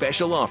this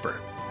special offer.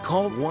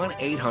 Call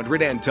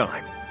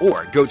 1-800-END-TIME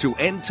or go to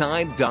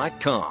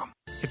endtime.com.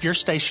 If your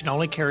station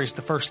only carries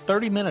the first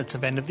 30 minutes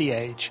of End of the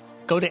Age,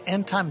 go to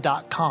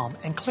endtime.com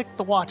and click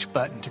the watch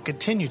button to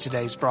continue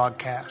today's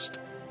broadcast.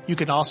 You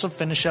can also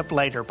finish up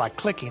later by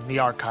clicking the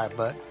archive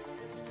button.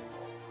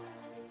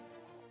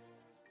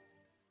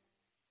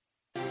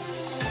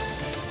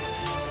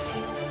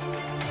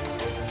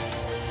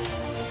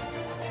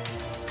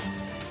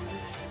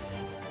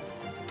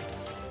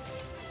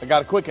 I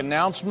got a quick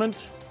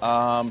announcement.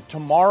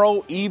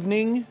 Tomorrow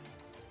evening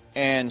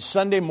and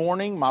Sunday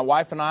morning, my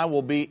wife and I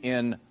will be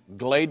in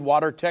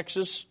Gladewater,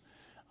 Texas.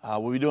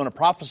 We'll be doing a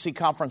prophecy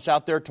conference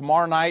out there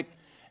tomorrow night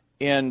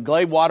in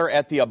Gladewater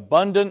at the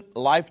Abundant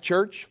Life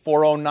Church,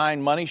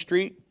 409 Money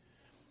Street.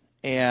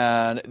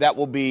 And that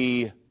will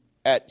be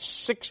at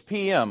 6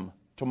 p.m.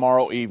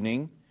 tomorrow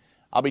evening.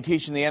 I'll be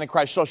teaching the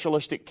Antichrist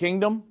Socialistic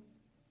Kingdom,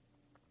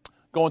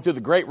 going through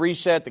the Great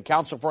Reset, the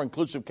Council for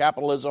Inclusive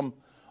Capitalism,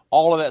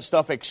 all of that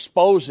stuff,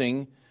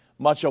 exposing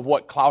much of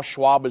what Klaus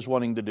Schwab is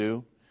wanting to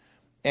do.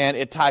 And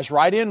it ties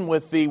right in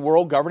with the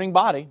world governing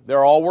body.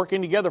 They're all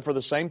working together for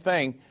the same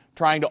thing,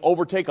 trying to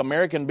overtake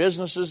American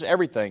businesses,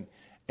 everything.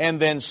 And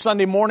then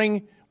Sunday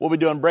morning, we'll be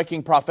doing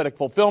Breaking Prophetic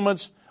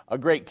Fulfillments, a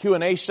great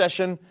Q&A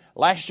session.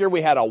 Last year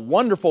we had a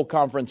wonderful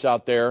conference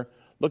out there.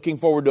 Looking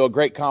forward to a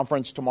great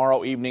conference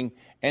tomorrow evening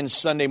and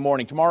Sunday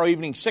morning. Tomorrow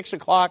evening, 6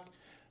 o'clock.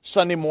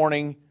 Sunday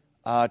morning,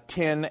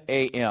 10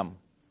 a.m.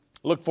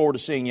 Look forward to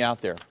seeing you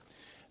out there.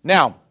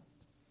 Now,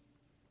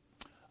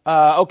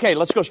 okay,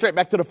 let's go straight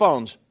back to the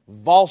phones.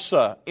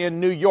 Valsa in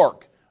New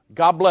York.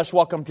 God bless.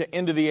 Welcome to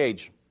End of the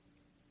Age.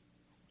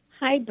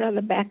 Hi,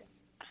 Brother Beck.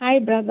 Hi,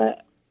 Brother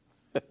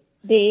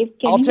Dave.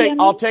 Can you hear me?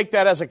 I'll take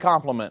that as a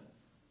compliment.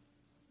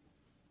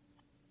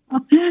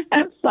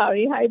 I'm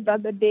sorry. Hi,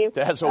 Brother Dave.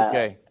 That's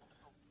okay.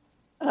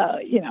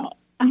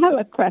 I have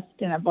a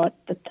question about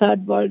the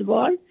Third World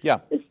War. Yeah.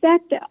 Is that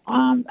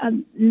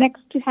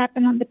next to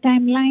happen on the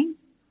timeline?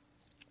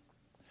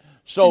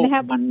 So and I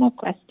have one more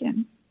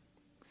question.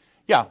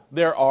 Yeah,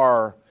 there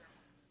are.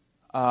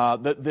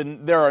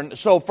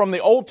 So from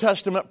the Old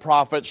Testament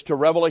prophets to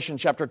Revelation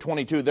chapter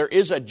 22, there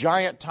is a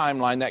giant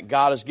timeline that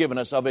God has given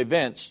us of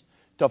events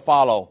to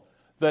follow.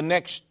 The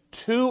next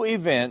two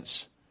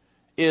events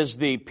is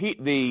the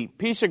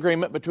peace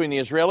agreement between the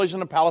Israelis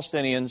and the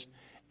Palestinians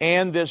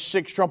and this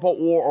Sixth Trumpet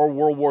War or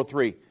World War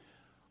III.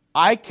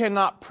 I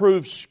cannot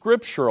prove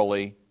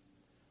scripturally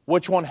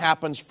which one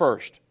happens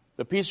first,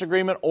 the peace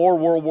agreement or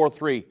World War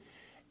III.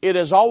 It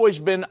has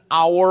always been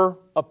our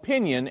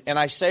opinion, and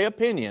I say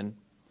opinion,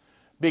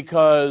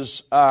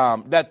 because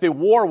that the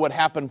war would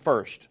happen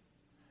first.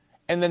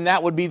 And then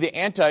that would be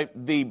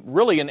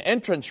really an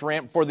entrance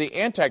ramp for the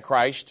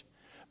Antichrist,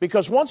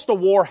 because once the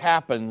war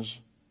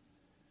happens,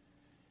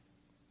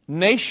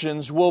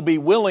 nations will be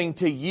willing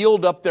to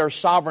yield up their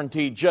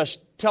sovereignty. Just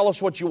tell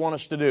us what you want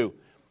us to do.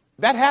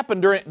 That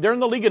happened during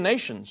the League of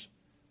Nations.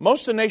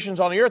 Most of the nations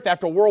on the earth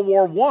after World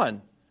War I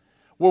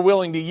were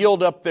willing to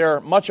yield up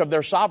much of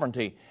their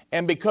sovereignty.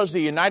 And because the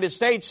United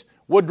States,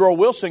 Woodrow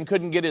Wilson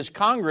couldn't get his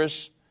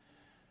Congress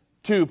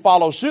to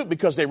follow suit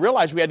because they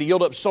realized we had to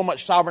yield up so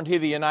much sovereignty to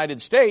the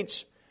United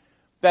States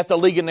that the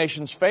League of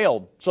Nations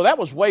failed. So that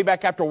was way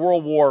back after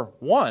World War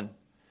I.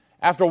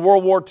 After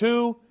World War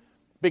II,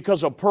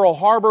 because of Pearl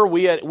Harbor,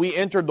 we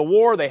entered the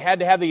war. They had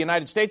to have the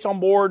United States on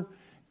board.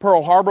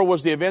 Pearl Harbor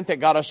was the event that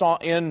got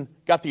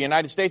the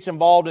United States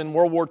involved in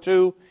World War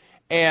II.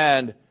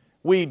 And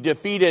we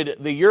defeated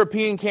the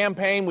European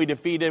campaign.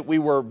 We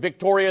were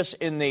victorious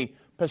in the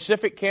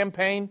Pacific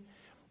campaign.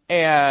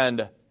 And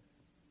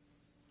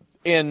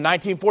in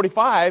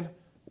 1945,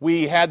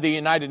 we had the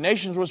United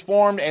Nations was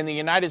formed, and the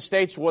United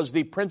States was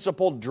the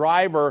principal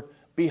driver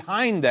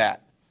behind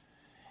that.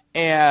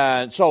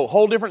 And so,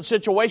 whole different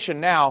situation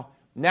now.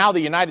 Now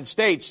the United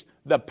States,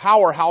 the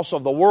powerhouse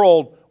of the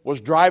world, was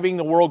driving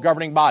the world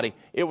governing body.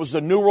 It was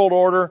the New World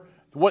Order.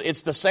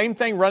 It's the same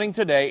thing running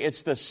today.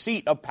 It's the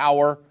seat of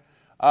power,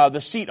 the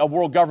seat of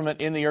world government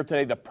in the earth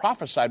today, the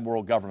prophesied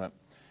world government.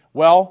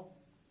 Well,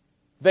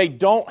 they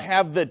don't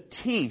have the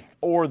teeth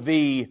or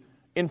the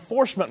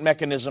enforcement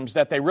mechanisms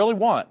that they really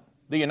want,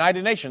 the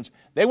United Nations.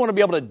 They want to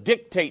be able to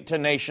dictate to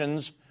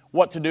nations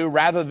what to do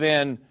rather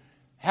than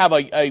have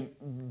a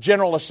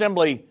General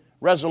Assembly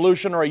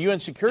resolution or a UN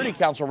Security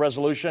Council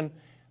resolution,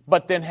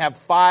 but then have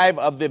 5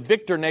 of the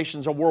victor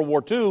nations of World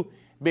War II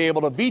be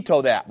able to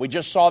veto that. We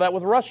just saw that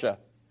with Russia.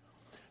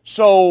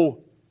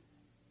 So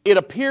it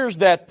appears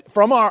that,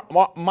 from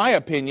my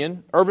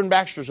opinion, Irvin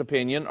Baxter's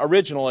opinion,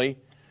 originally,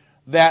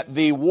 that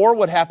the war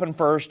would happen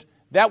first.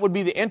 That would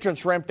be the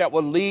entrance ramp that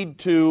would lead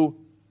to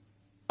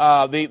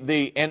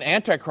an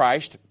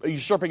Antichrist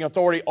usurping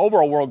authority over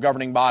a world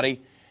governing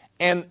body.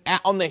 And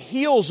on the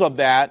heels of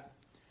that,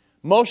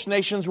 most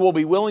nations will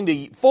be willing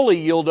to fully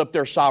yield up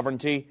their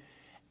sovereignty,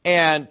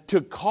 and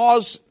to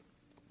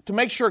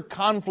make sure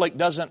conflict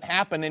doesn't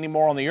happen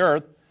anymore on the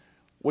earth,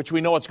 which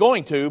we know it's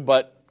going to,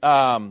 but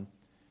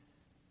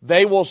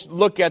they will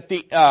look at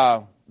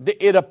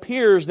it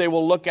appears they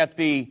will look at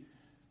the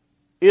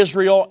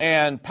Israel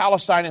and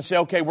Palestine and say,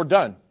 okay, we're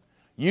done.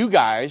 You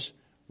guys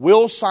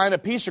will sign a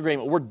peace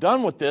agreement. We're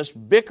done with this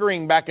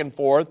bickering back and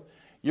forth.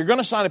 You're going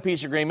to sign a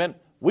peace agreement.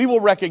 We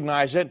will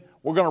recognize it.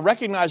 We're going to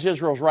recognize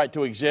Israel's right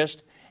to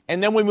exist,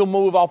 and then we will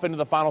move off into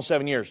the final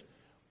 7 years.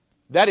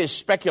 That is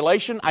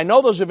speculation. I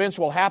know those events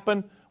will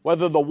happen.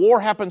 Whether the war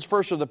happens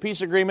first or the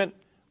peace agreement,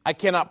 I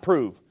cannot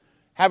prove.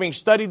 Having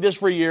studied this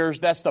for years,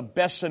 that's the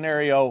best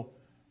scenario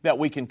that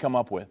we can come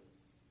up with.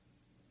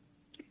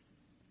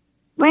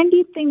 When do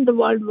you think the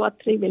World War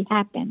III will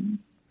happen?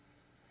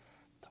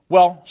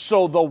 Well,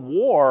 so the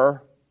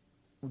war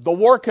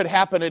could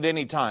happen at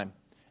any time.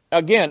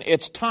 Again,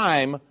 it's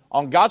time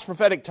on God's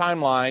prophetic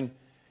timeline.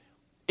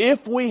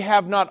 If we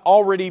have not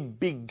already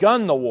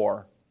begun the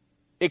war,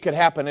 it could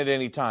happen at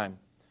any time.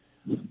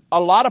 A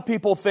lot of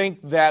people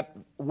think that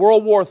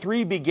World War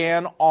III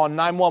began on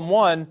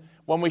 9/11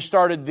 when we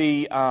started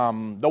the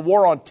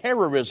war on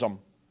terrorism,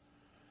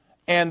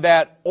 and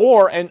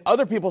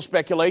other people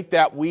speculate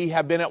that we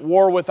have been at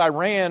war with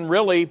Iran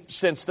really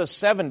since the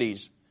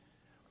 70s,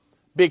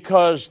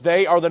 because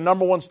they are the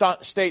number one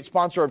state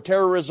sponsor of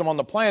terrorism on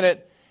the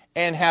planet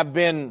and have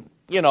been,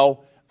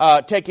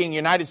 taking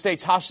United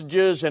States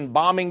hostages and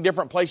bombing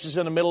different places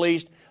in the Middle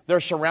East. They're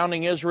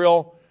surrounding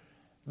Israel.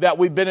 that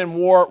we've been in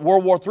World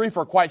War III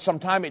for quite some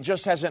time. It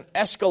just hasn't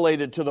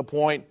escalated to the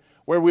point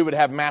where we would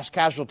have mass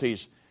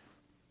casualties.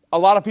 A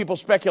lot of people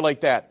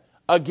speculate that.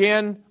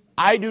 Again,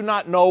 I do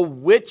not know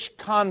which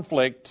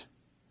conflict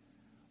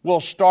will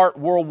start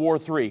World War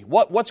III.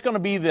 What's going to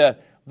be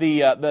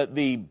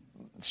the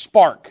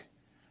spark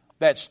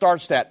that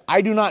starts that?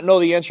 I do not know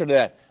the answer to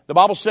that. The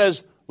Bible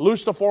says,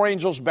 loose the 4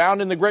 angels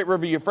bound in the great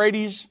river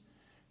Euphrates.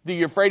 The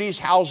Euphrates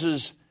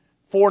houses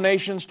 4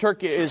 nations.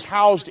 Turkey is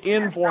housed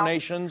in 4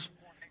 nations.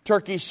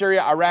 Turkey,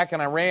 Syria, Iraq,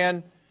 and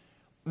Iran.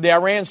 The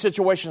Iran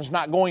situation is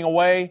not going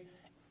away.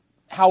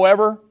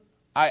 However,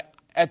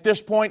 at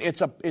this point,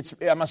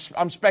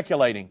 I'm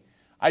speculating.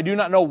 I do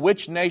not know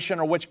which nation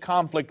or which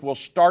conflict will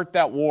start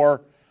that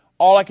war.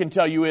 All I can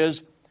tell you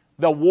is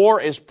the war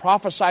is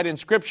prophesied in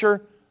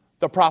Scripture.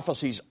 The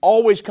prophecies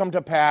always come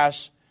to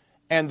pass,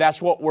 and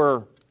that's what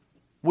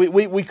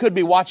we could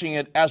be watching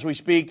it as we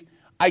speak.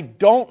 I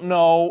don't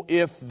know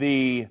if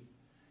the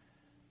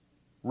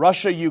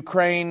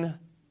Russia-Ukraine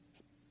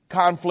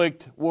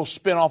conflict will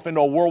spin off into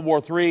a World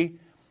War III.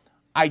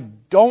 I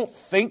don't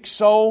think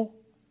so,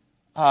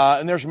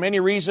 and there's many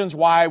reasons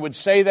why I would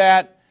say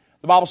that.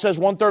 The Bible says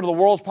 1/3 of the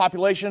world's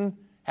population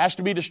has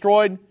to be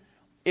destroyed.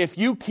 If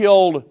you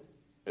killed,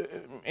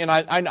 and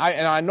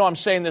I know I'm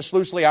saying this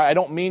loosely, I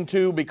don't mean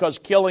to, because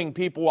killing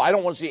people, I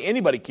don't want to see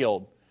anybody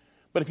killed.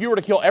 But if you were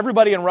to kill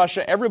everybody in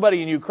Russia,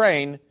 everybody in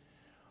Ukraine,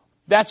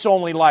 that's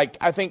only like,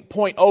 I think,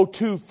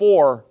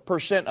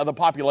 0.024% of the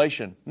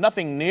population.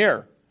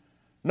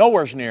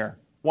 Nowhere's near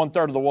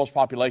 1/3 of the world's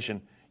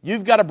population.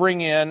 You've got to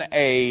bring in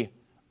a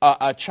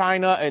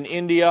China and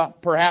India,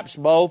 perhaps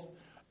both,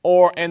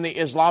 and the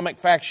Islamic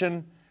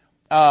faction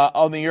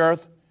on the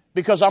earth,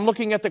 because I'm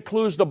looking at the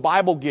clues the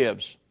Bible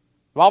gives.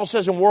 The Bible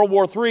says in World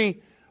War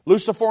III,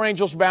 loose the 4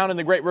 angels bound in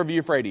the great river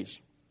Euphrates.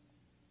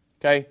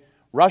 Okay,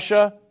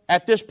 Russia,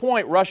 at this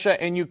point,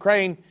 Russia and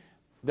Ukraine,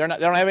 they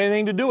don't have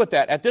anything to do with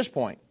that at this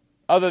point,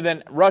 other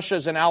than Russia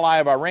is an ally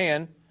of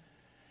Iran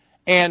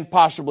and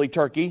possibly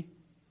Turkey.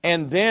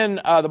 And then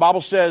the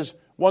Bible says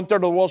 1/3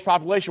 of the world's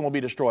population will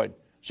be destroyed.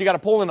 So you got to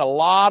pull in a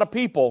lot of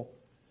people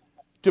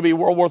to be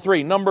World War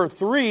III. Number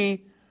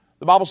 3,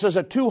 the Bible says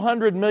a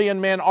 200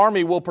 million man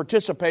army will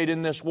participate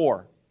in this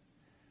war.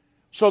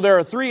 So there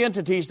are 3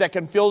 entities that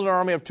can field an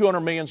army of 200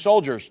 million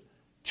soldiers: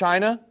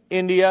 China,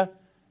 India,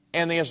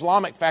 and the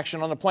Islamic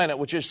faction on the planet,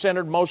 which is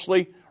centered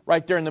mostly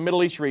right there in the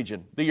Middle East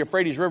region, the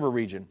Euphrates River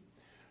region.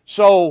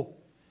 So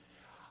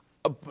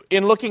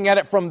in looking at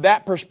it from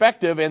that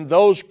perspective and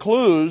those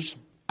clues,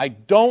 I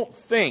don't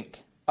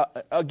think,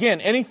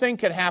 again, anything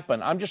can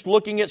happen. I'm just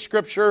looking at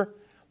Scripture,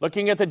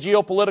 looking at the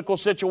geopolitical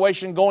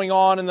situation going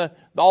on and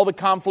all the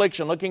conflicts,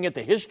 and looking at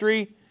the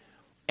history,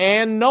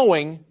 and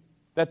knowing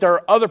that there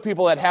are other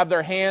people that have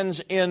their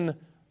hands in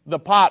the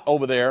pot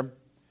over there,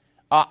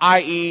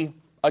 i.e.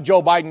 a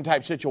Joe Biden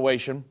type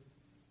situation,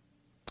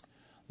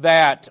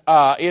 that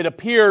it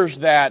appears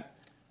that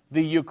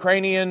the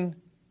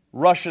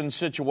Ukrainian-Russian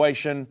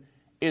situation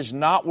is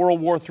not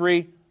World War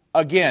III.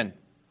 Again,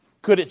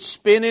 could it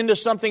spin into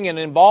something and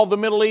involve the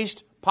Middle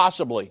East?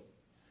 Possibly.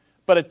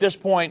 But at this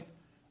point,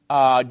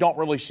 I don't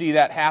really see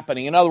that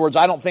happening. In other words,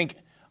 I don't think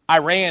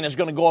Iran is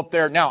going to go up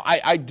there. Now,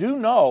 I do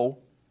know,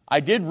 I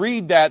did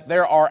read that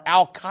there are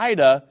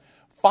Al-Qaeda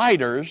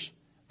fighters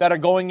that are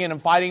going in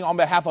and fighting on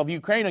behalf of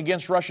Ukraine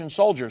against Russian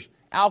soldiers.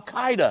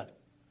 Al-Qaeda.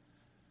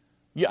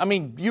 I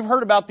mean, you've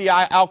heard about the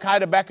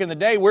Al-Qaeda back in the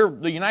day, where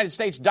the United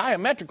States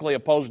diametrically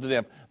opposed to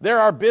them. They're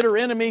our bitter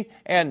enemy,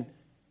 and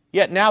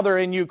yet now they're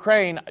in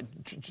Ukraine.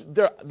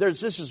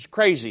 This is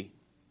crazy.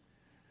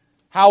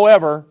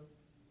 However,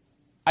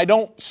 I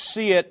don't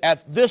see it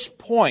at this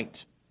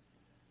point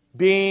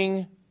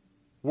being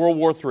World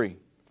War III.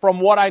 From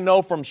what I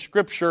know from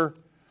Scripture,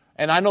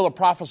 and I know the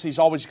prophecies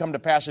always come to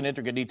pass in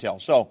intricate detail.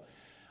 So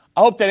I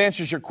hope that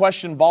answers your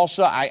question,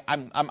 Valsa.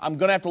 I'm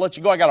going to have to let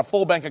you go. I got a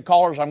full bank of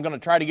callers I'm going to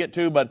try to get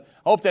to, but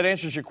I hope that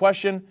answers your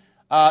question.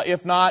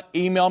 If not,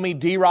 email me,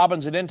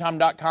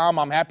 drobbins@endtime.com.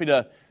 I'm happy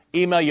to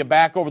email you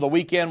back over the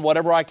weekend,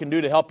 whatever I can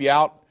do to help you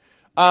out.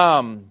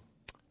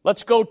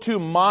 Let's go to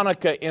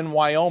Monica in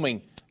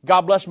Wyoming.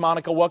 God bless,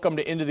 Monica. Welcome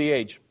to End of the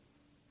Age.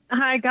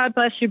 Hi, God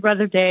bless you,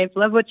 Brother Dave.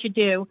 Love what you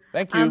do.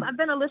 Thank you. I've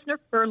been a listener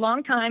for a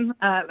long time.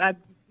 I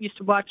used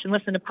to watch and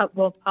listen to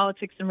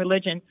politics and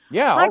religion.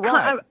 Yeah, all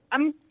right.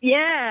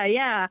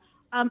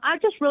 I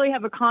just really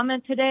have a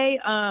comment today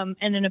and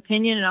an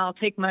opinion, and I'll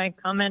take my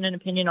comment and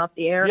opinion off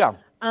the air. Yeah.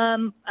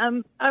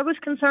 I was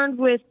concerned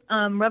with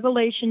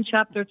Revelation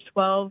chapter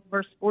 12,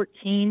 verse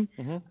 14,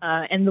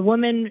 and the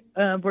women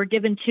were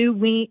given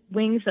 2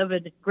 wings of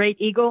a great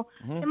eagle.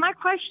 And my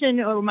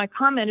question or my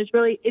comment is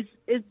really, is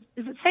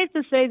it safe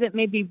to say that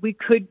maybe we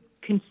could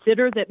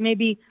consider that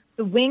maybe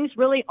the wings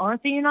really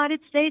aren't the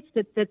United States,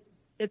 that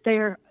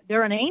they're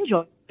an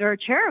angel, they're a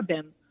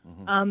cherubim?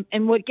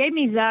 And what gave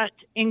me that,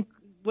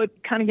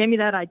 what kind of gave me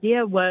that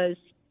idea was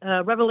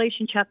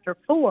Revelation chapter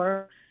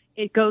 4.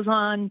 It goes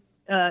on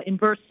in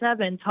verse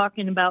 7,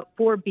 talking about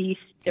 4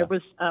 beasts. There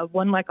was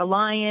one like a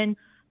lion,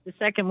 The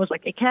second was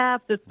like a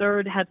calf. The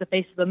third had the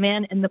face of a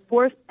man. And the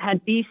fourth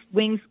had beast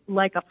wings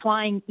like a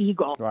flying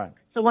eagle. Right.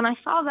 So when I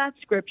saw that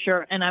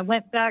scripture and I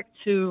went back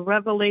to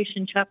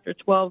Revelation chapter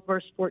 12,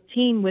 verse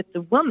 14 with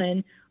the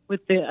woman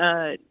with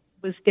the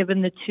was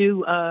given the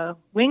two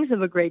wings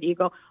of a great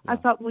eagle, I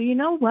thought, well, you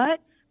know what?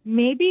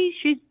 Maybe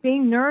she's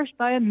being nourished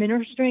by a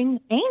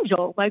ministering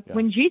angel, like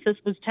when Jesus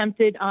was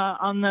tempted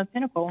on the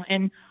pinnacle.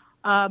 And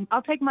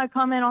I'll take my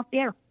comment off the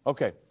air.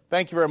 Okay.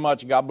 Thank you very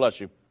much. God bless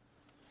you.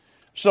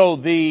 So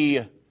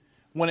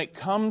when it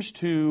comes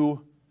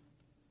to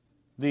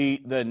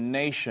the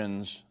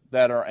nations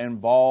that are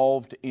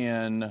involved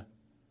in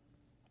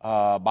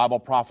Bible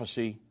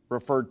prophecy,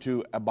 referred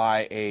to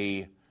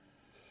by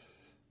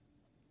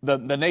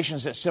the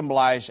nations that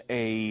symbolize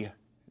that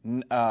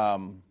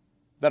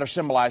are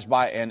symbolized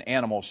by an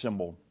animal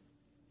symbol,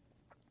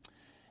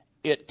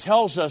 it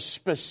tells us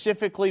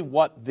specifically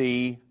what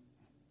the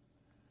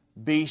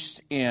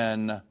beast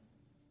in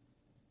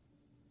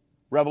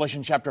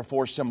Revelation chapter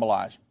 4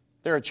 symbolize.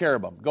 They're a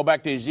cherubim. Go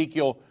back to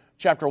Ezekiel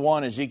chapter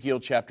 1, Ezekiel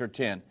chapter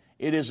 10.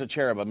 It is a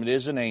cherubim. It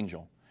is an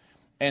angel.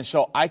 And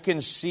so I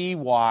can see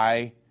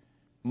why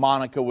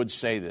Monica would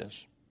say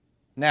this.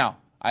 Now,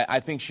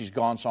 I think she's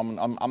gone, so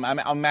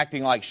I'm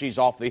acting like she's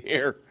off the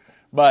air.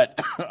 But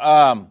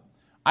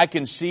I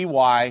can see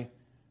why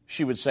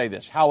she would say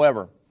this.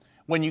 However,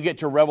 when you get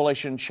to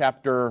Revelation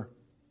chapter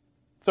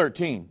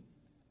 13,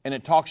 and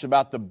it talks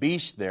about the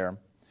beast there,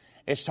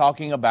 it's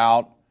talking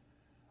about,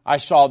 I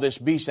saw this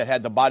beast that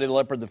had the body of the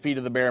leopard, the feet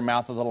of the bear,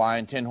 mouth of the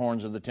lion, 10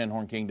 horns of the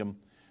 10-horn kingdom,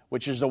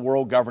 which is the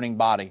world governing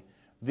body.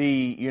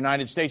 The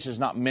United States is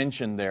not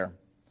mentioned there.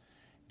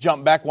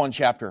 Jump back one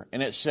chapter,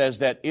 and it says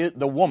that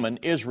the woman,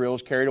 Israel,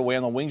 is carried away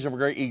on the wings of a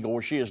great eagle,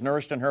 where she is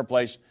nourished in her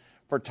place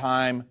for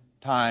time,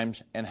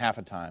 times, and half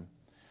a time.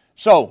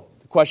 So,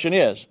 the question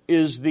is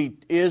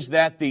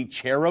that the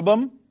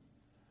cherubim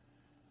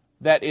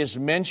that is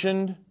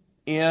mentioned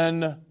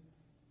in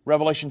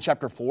Revelation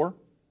chapter 4?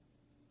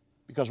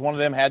 Because one of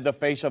them had the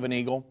face of an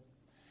eagle.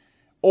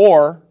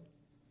 Or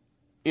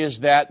is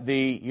that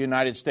the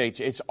United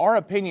States? It's our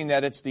opinion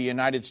that it's the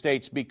United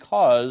States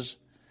because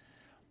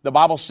the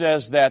Bible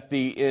says that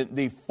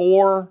the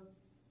four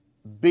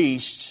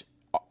beasts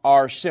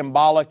are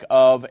symbolic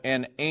of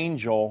an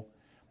angel,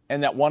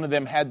 and that one of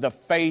them had the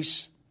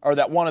face, or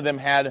that one of them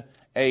had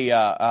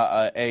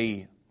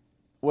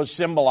was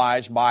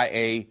symbolized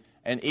by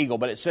an eagle.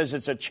 But it says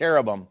it's a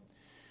cherubim.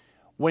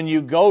 When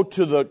you go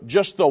to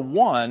just the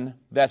one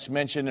that's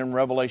mentioned in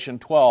Revelation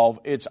 12,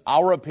 it's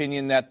our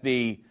opinion that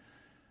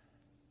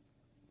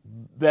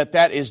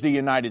that is the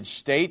United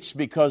States,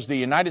 because the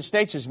United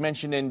States is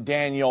mentioned in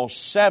Daniel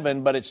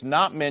 7, but it's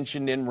not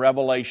mentioned in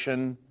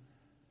Revelation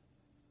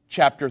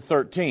chapter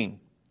 13.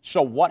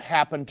 So what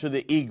happened to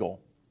the eagle?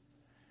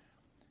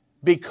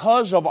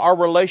 Because of our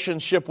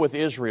relationship with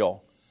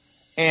Israel,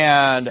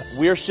 and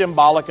we're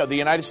symbolic of, the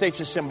United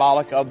States is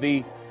symbolic of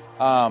the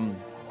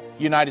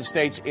United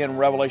States in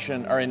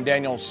Revelation, or in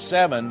Daniel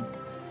 7,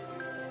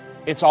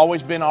 it's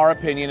always been our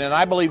opinion, and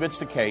I believe it's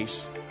the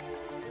case,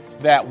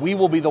 that we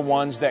will be the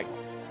ones that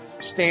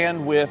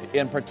stand with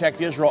and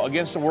protect Israel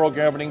against the world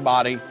governing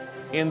body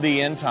in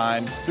the end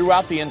time,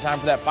 throughout the end time,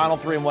 for that final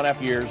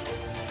 3.5 years.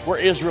 We're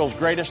Israel's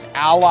greatest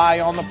ally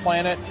on the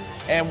planet,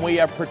 and we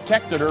have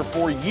protected her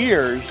for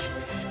years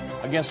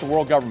against the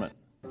world government.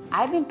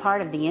 I've been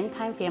part of the End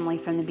Time family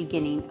from the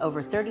beginning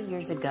over 30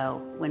 years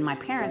ago when my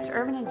parents,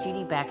 Irvin and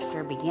Judy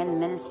Baxter, began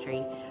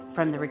ministry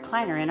from the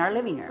recliner in our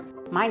living room.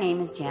 My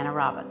name is Jana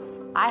Robbins.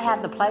 I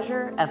have the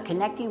pleasure of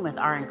connecting with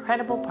our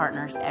incredible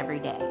partners every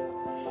day.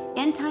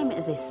 End Time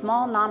is a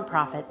small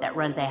nonprofit that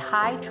runs a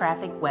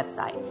high-traffic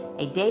website,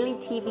 a daily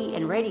TV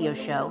and radio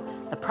show,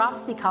 the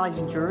Prophecy College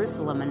in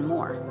Jerusalem, and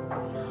more.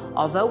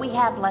 Although we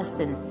have less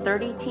than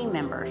 30 team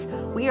members,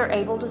 we are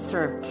able to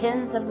serve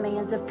tens of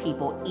millions of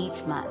people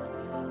each month.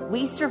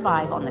 We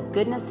survive on the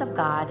goodness of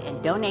God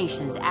and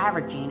donations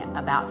averaging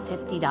about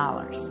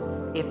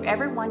 $50. If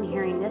everyone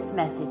hearing this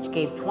message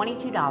gave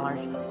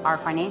 $22, our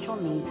financial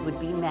needs would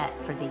be met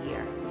for the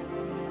year.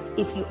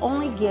 If you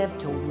only give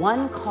to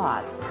one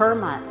cause per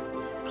month,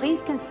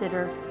 please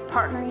consider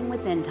partnering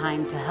with End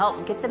Time to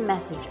help get the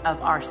message of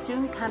our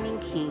soon-coming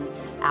King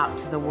out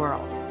to the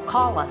world.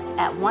 Call us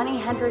at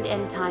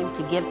 1-800-END-TIME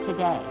to give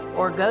today,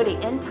 or go to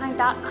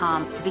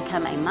endtime.com to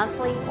become a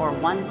monthly or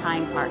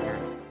one-time partner.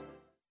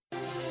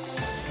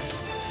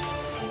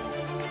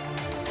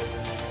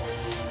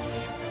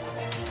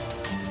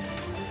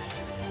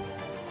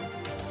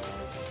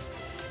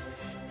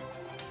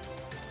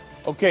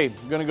 Okay,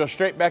 we're going to go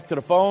straight back to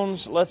the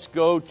phones. Let's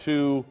go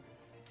to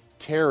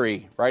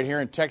Terry right here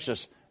in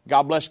Texas.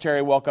 God bless,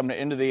 Terry. Welcome to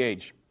End of the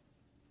Age.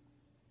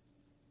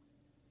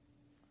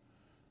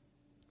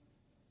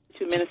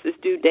 2 ministers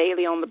do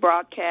daily on the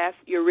broadcast.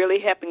 You're really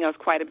helping us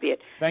quite a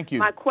bit. Thank you.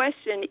 My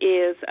question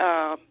is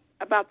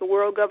about the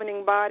world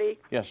governing body.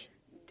 Yes.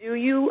 Do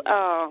you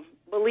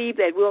believe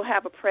that we'll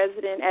have a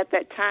president at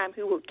that time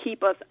who will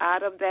keep us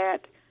out of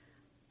that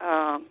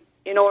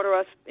in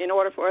order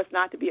for us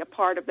not to be a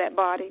part of that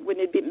body?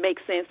 Wouldn't it make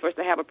sense for us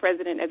to have a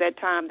president at that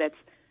time that's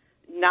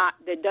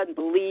that doesn't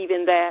believe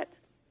in that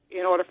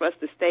in order for us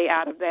to stay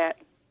out of that?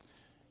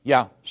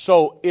 Yeah,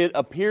 so it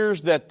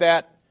appears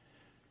that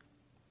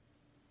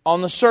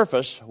on the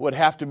surface would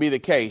have to be the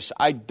case.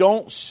 I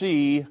don't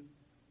see,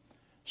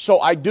 so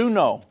I do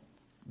know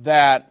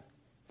that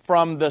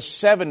from the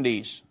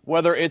 70s,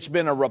 whether it's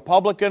been a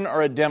Republican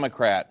or a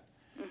Democrat,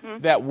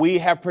 that we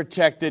have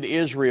protected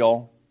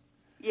Israel.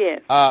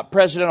 Yes.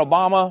 President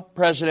Obama,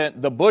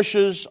 the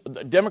Bushes,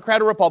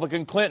 Democrat or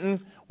Republican,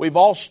 Clinton, we've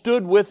all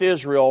stood with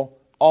Israel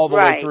all the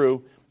way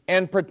through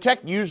and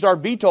used our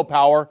veto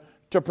power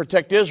to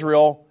protect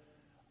Israel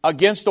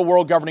against the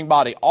world governing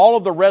body. All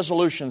of the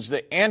resolutions,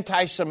 the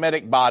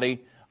anti-Semitic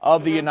body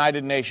of the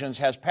United Nations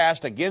has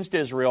passed against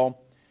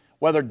Israel,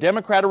 whether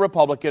Democrat or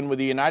Republican, where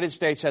the United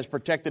States has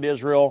protected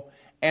Israel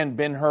and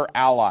been her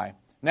ally.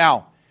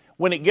 Now,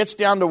 when it gets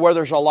down to where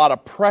there's a lot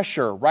of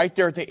pressure right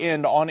there at the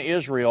end on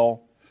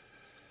Israel,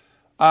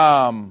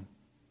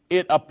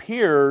 it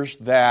appears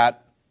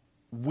that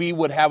we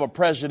would have a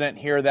president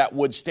here that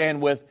would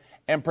stand with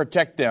and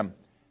protect them.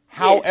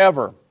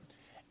 However,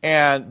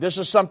 and this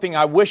is something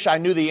I wish I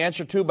knew the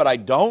answer to, but I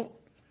don't.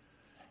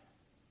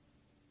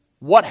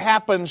 What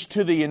happens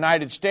to the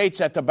United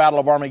States at the Battle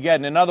of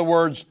Armageddon? In other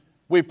words,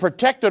 we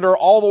protected her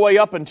all the way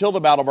up until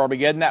the Battle of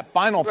Armageddon, that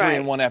final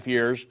 3.5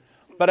 years.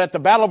 But at the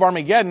Battle of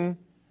Armageddon,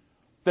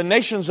 the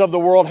nations of the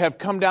world have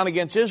come down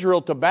against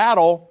Israel to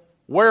battle.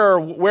 Where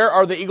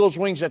are the eagle's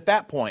wings at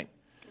that point?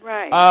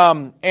 Right.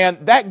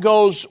 And that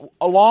goes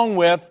along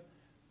with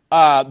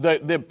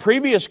the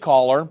previous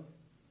caller.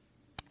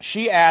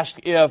 She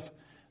asked if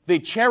the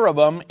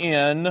cherubim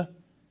in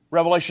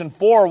Revelation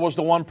 4 was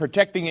the one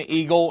protecting the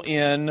eagle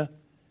in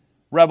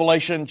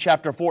Revelation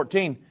chapter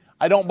 14.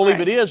 I don't believe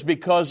it is,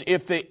 because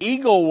if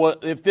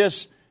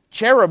this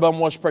cherubim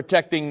was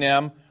protecting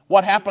them,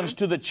 what happens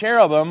to the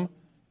cherubim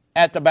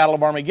at the Battle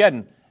of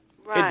Armageddon?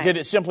 Did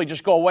it simply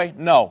just go away?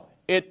 No.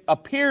 It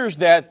appears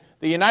that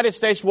the United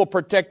States will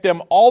protect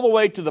them all the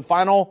way to the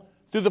final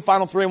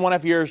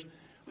 3.5 years.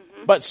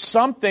 But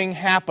something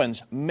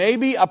happens.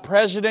 Maybe a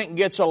president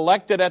gets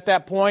elected at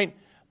that point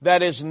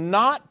that is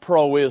not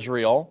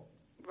pro-Israel,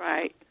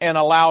 and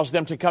allows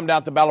them to come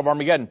down to the Battle of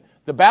Armageddon.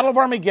 The Battle of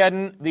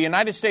Armageddon, the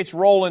United States'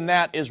 role in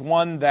that is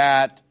one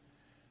that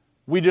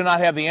we do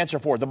not have the answer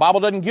for. The Bible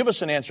doesn't give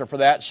us an answer for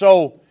that.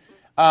 So,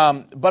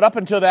 but up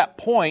until that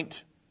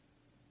point,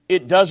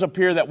 it does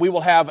appear that we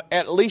will have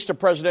at least a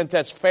president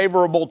that's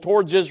favorable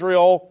towards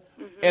Israel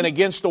and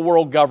against the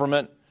world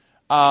government.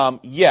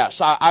 Yes,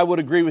 I would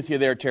agree with you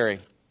there, Terry.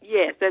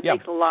 Yes, that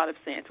makes a lot of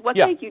sense. Well,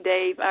 thank you,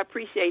 Dave. I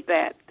appreciate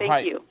that.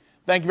 Thank you.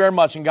 Thank you very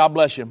much, and God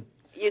bless you.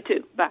 You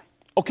too. Bye.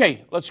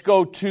 Okay, let's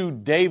go to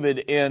David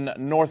in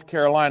North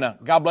Carolina.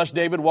 God bless,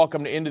 David.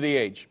 Welcome to End of the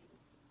Age.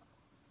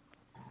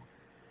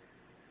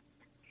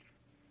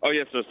 Oh,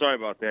 yes, sir. Sorry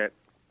about that.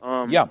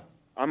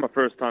 I'm a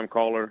first-time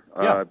caller.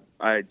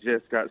 I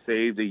just got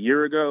saved a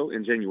year ago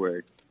in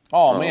January.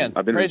 Oh, man.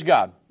 Praise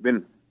God.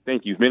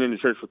 Thank you. Been in the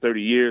church for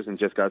 30 years and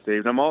just got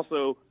saved. I'm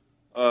also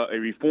a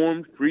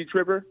Reformed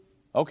pre-tribber.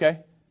 Okay.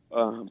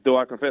 Though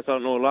I confess I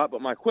don't know a lot,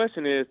 but my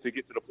question is, to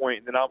get to the point,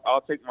 and then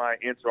I'll take my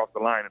answer off the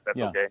line if that's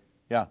okay.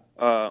 Yeah.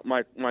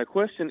 My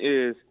question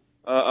is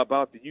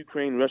about the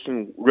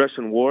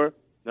Ukraine-Russian war.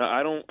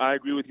 Now, I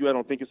agree with you. I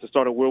don't think it's the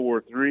start of World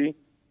War III,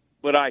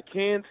 but I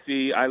can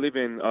see. I live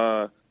in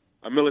a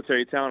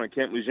military town in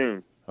Camp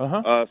Lejeune,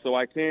 so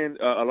I can.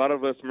 A lot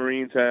of us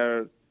Marines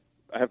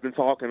have been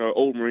talking, or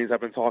old Marines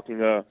have been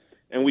talking,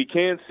 and we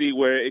can see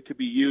where it could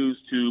be used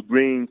to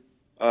bring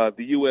the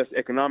U.S.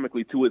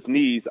 economically to its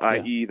knees,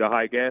 i.e. the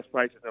high gas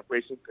prices and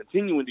inflation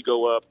continuing to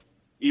go up,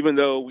 even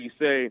though we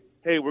say,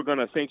 hey, we're going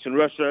to sanction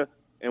Russia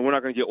and we're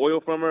not going to get oil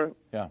from her.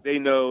 They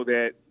know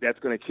that that's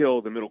going to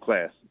kill the middle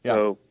class.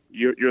 So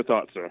your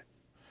thoughts, sir.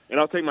 And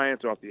I'll take my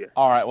answer off the air.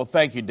 All right. Well,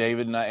 thank you,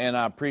 David, and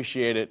I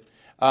appreciate it.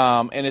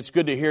 And it's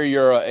good to hear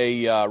you're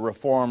a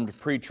Reformed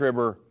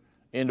pre-tribber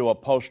into a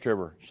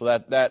post-tribber. So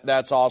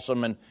that's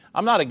awesome. And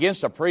I'm not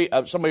against somebody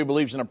who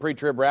believes in a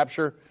pre-trib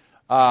rapture,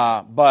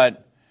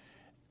 but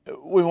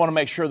we want to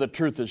make sure the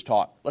truth is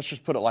taught. Let's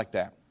just put it like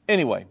that.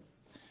 Anyway,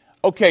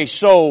 okay,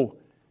 so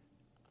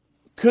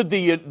could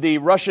the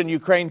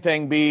Russian-Ukraine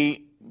thing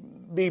be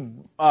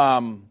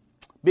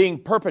being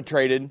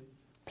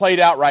played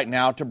out right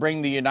now to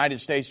bring the United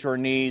States to her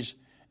knees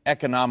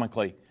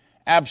economically?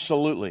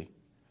 Absolutely.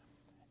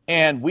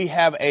 And we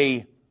have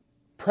a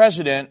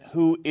president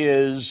who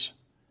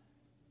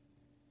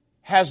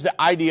has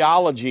the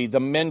ideology, the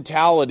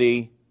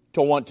mentality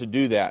to want to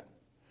do that.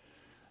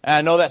 And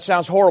I know that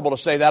sounds horrible to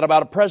say that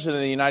about a president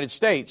of the United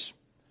States,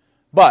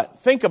 but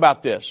think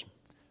about this.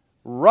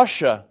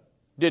 Russia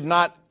did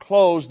not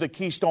close the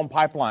Keystone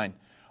Pipeline.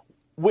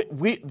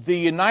 The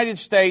United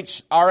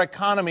States, our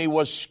economy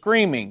was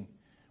screaming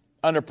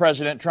under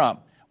President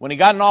Trump. When he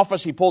got in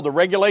office, he pulled the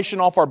regulation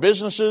off our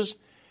businesses.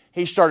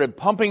 He started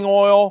pumping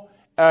oil,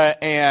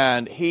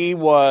 and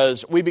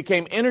we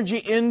became energy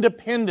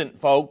independent,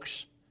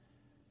 folks.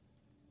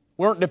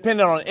 We weren't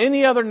dependent on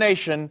any other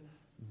nation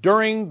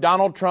during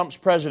Donald Trump's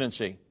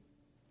presidency.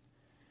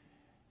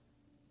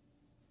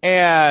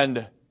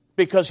 And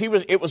because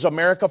it was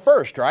America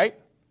first, right?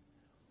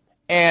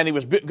 And he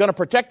was going to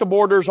protect the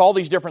borders, all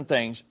these different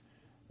things.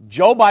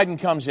 Joe Biden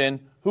comes in,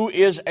 who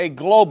is a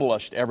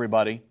globalist,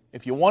 everybody.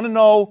 If you want to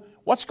know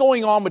what's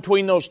going on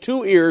between those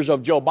two ears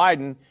of Joe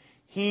Biden,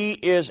 he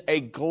is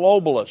a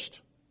globalist.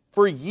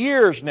 For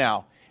years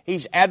now,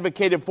 he's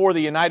advocated for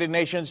the United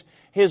Nations.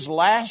 His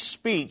last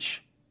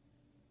speech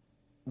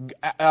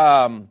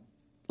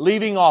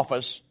leaving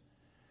office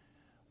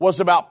was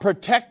about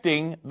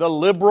protecting the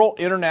liberal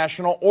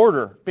international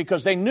order,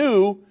 because they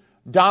knew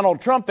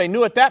Donald Trump, they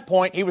knew at that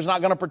point he was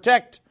not going to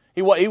protect,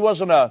 he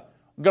wasn't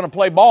going to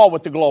play ball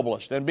with the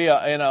globalists and be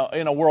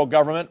in a world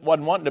government,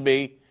 wasn't wanting to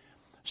be.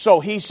 So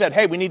he said,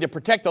 hey, we need to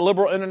protect the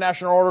liberal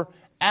international order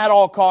at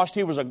all costs.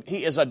 He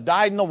is a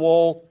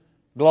dyed-in-the-wool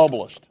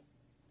globalist.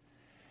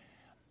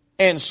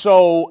 And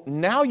so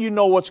now you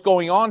know what's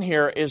going on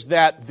here is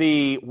that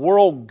the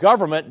world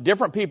government,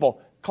 different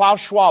people,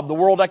 Klaus Schwab, the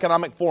World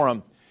Economic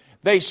Forum,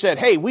 they said,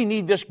 hey, we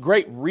need this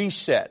great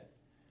reset.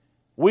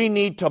 We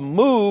need to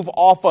move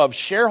off of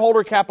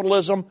shareholder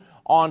capitalism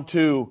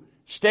onto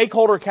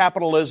stakeholder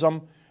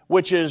capitalism,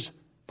 which is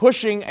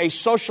pushing a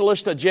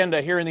socialist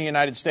agenda here in the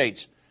United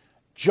States.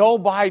 Joe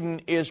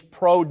Biden is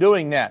pro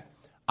doing that.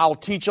 I'll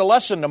teach a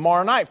lesson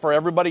tomorrow night for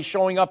everybody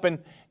showing up in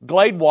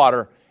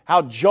Gladewater,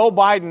 how Joe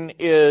Biden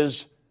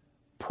is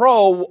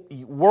pro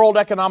World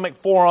Economic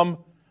Forum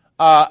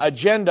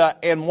agenda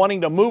and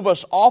wanting to move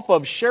us off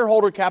of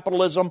shareholder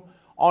capitalism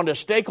onto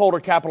stakeholder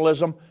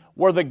capitalism,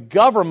 where the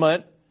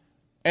government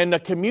and the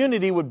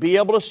community would be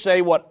able to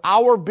say what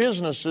our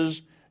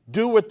businesses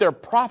do with their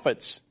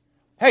profits.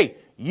 Hey,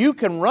 you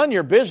can run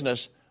your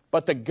business,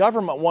 but the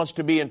government wants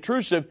to be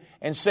intrusive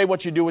and say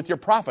what you do with your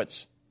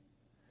profits.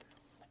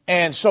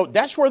 And so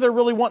that's where they're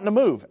really wanting to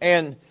move.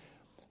 And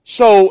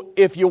so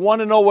if you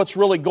want to know what's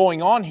really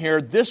going on here,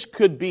 this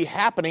could be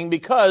happening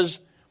because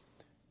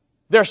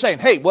they're saying,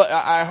 hey, well,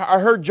 I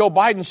heard Joe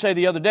Biden say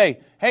the other day,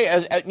 hey,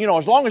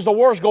 as long as the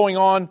war is going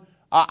on,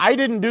 I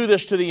didn't do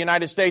this to the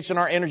United States and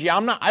our energy.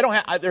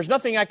 There's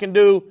nothing I can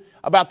do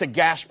about the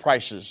gas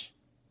prices.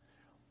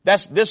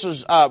 This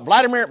is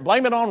Vladimir.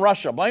 Blame it on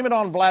Russia. Blame it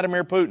on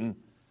Vladimir Putin.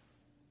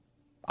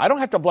 I don't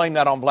have to blame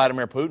that on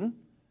Vladimir Putin.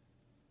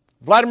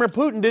 Vladimir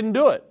Putin didn't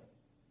do it.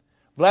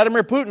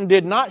 Vladimir Putin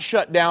did not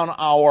shut down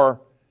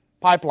our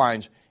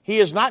pipelines. He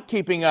is not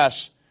keeping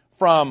us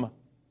from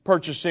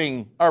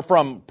producing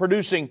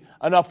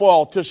enough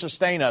oil to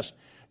sustain us.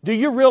 Do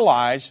you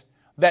realize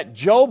that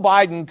Joe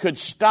Biden could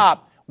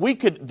stop?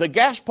 The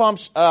gas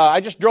pumps.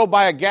 I just drove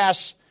by a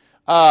gas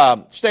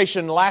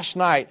station last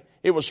night.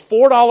 It was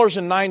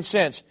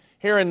 $4.09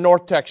 here in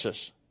North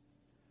Texas.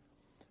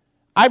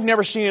 I've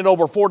never seen it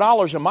over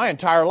 $4 in my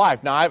entire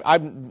life. Now,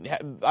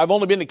 I've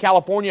only been to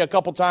California a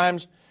couple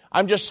times.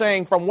 I'm just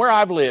saying from where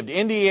I've lived,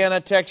 Indiana,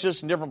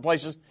 Texas, and different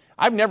places,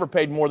 I've never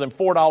paid more than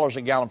 $4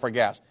 a gallon for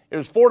gas. It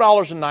was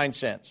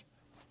 $4.09.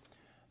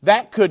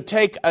 That could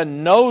take a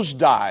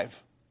nosedive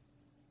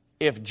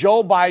if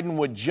Joe Biden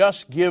would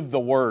just give the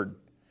word.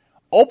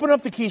 Open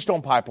up the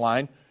Keystone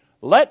Pipeline.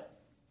 Let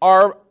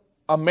our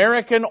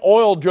American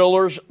oil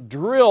drillers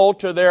drill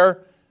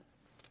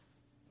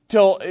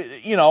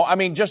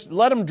just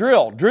let them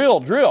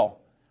drill.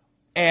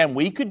 And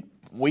we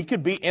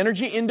could be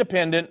energy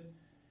independent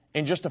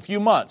in just a few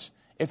months.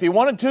 If he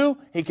wanted to,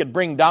 he could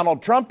bring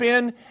Donald Trump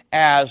in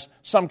as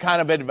some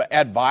kind of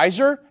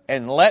advisor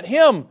and let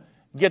him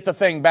get the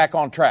thing back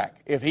on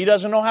track. If he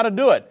doesn't know how to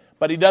do it,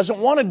 but he doesn't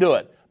want to do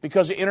it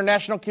because the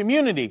international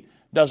community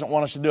doesn't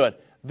want us to do it.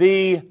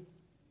 The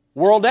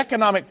World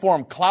Economic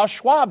Forum, Klaus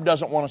Schwab,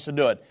 doesn't want us to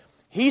do it.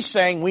 He's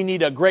saying we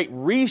need a great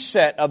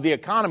reset of the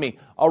economy,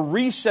 a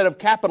reset of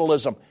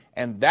capitalism.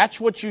 And that's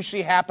what you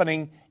see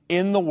happening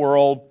in the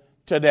world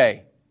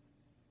today.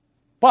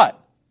 But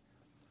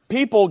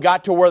people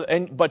got to where,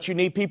 but you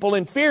need people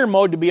in fear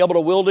mode to be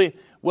able to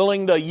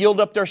willing to yield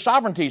up their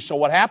sovereignty. So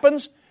what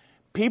happens?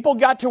 People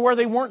got to where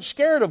they weren't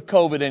scared of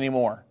COVID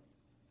anymore.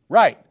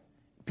 Right.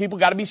 People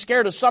got to be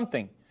scared of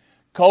something.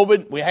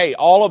 COVID,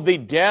 all of the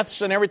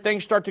deaths and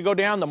everything start to go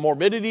down, the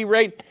morbidity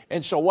rate.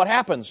 And so what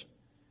happens?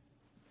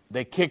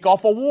 They kick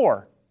off a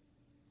war.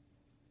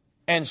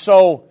 And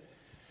so,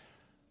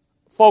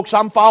 folks,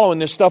 I'm following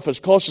this stuff as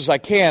close as I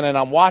can, and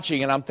I'm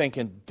watching, and I'm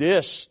thinking,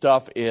 this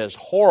stuff is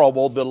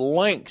horrible. The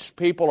lengths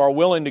people are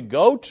willing to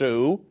go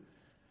to,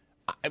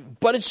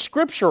 but it's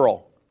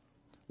scriptural.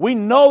 We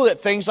know that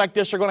things like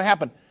this are going to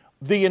happen.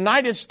 The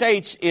United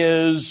States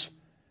is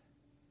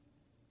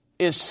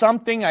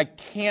something I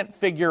can't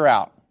figure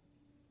out.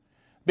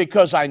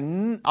 Because I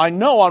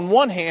know on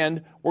one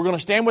hand, we're going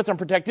to stand with and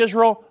protect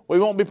Israel. We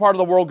won't be part of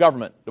the world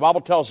government. The Bible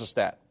tells us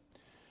that.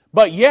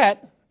 But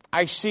yet,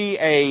 I see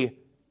a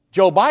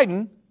Joe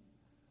Biden,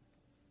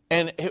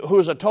 who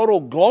is a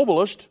total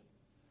globalist,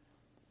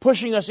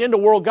 pushing us into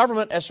world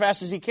government as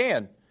fast as he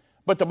can.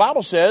 But the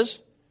Bible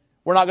says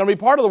we're not going to be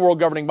part of the world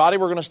governing body.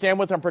 We're going to stand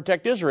with and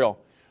protect Israel.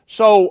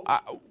 So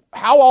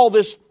how all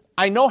this,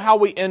 I know how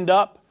we end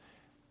up,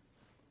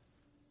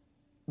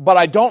 but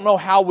I don't know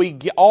how we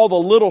get all the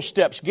little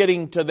steps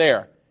getting to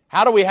there.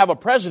 How do we have a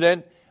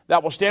president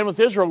that will stand with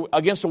Israel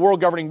against the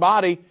world governing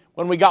body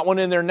when we got one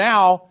in there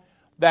now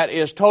that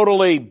is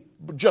totally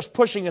just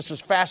pushing us as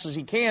fast as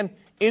he can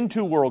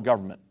into world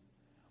government.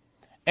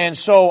 And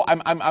so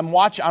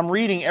I'm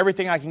reading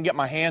everything I can get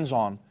my hands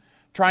on,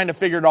 trying to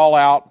figure it all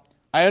out.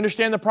 I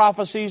understand the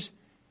prophecies.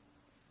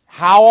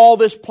 How all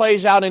this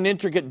plays out in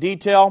intricate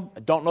detail, I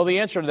don't know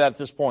the answer to that at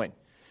this point.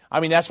 I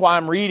mean, that's why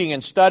I'm reading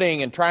and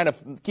studying and trying to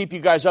keep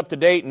you guys up to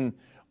date, and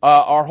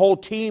our whole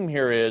team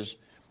here is.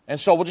 And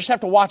so we'll just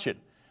have to watch it,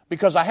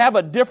 because I have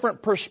a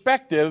different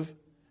perspective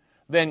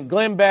than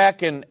Glenn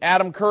Beck and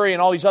Adam Curry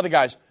and all these other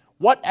guys.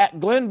 What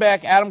Glenn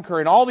Beck, Adam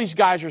Curry, and all these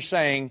guys are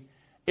saying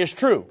is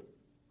true,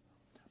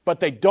 but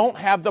they don't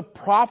have the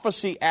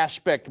prophecy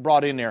aspect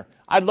brought in there.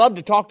 I'd love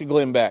to talk to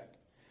Glenn Beck.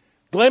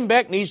 Glenn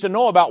Beck needs to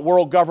know about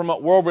world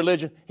government, world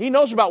religion. He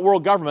knows about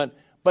world government,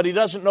 but he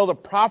doesn't know the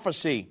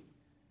prophecies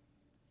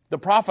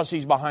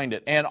behind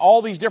it, and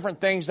all these different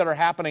things that are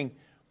happening.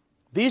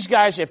 These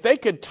guys, if they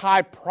could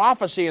tie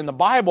prophecy in the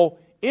Bible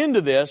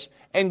into this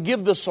and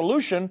give the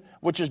solution,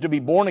 which is to be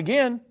born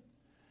again,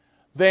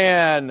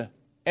 then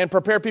and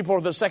prepare people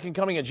for the second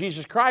coming of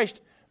Jesus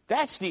Christ,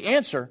 that's the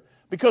answer,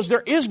 because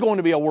there is going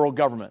to be a world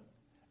government,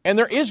 and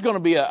there is going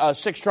to be a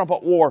sixth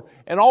trumpet war,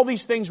 and all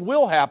these things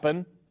will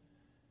happen.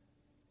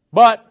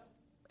 But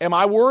am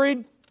I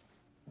worried?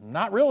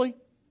 Not really.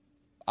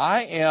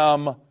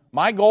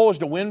 My goal is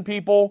to win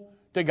people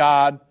to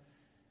God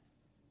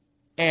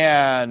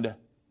and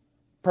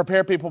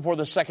prepare people for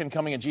the second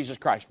coming of Jesus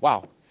Christ.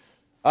 Wow.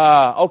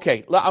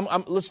 Okay,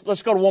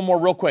 let's go to one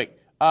more real quick.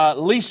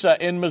 Lisa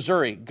in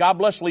Missouri. God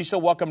bless, Lisa.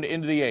 Welcome to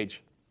End of the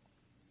Age.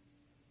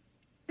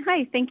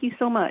 Hi, thank you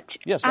so much.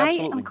 Yes,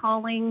 absolutely. I am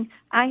calling.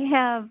 I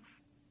have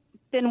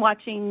been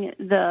watching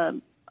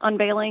the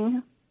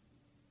Unveiling,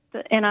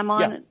 and I'm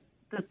on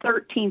the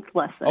 13th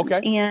lesson. Okay.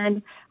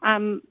 And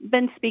I've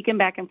been speaking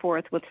back and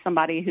forth with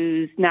somebody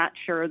who's not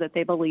sure that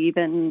they believe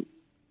in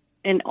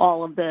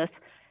all of this.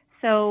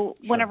 So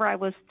whenever I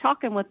was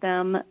talking with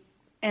them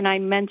and I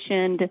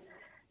mentioned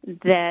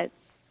that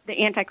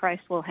the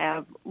Antichrist will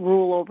have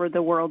rule over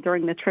the world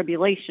during the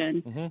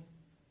tribulation,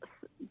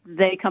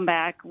 they come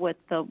back with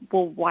well,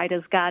 why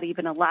does God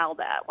even allow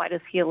that? Why does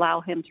he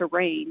allow him to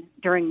reign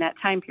during that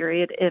time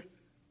period?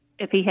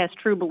 If he has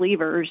true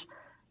believers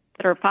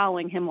that are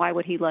following him, why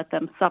would he let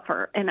them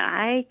suffer? And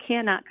I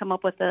cannot come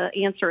up with an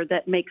answer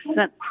that makes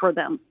sense for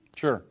them.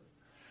 Sure.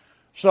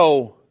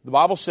 So the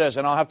Bible says,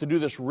 and I'll have to do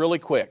this really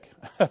quick.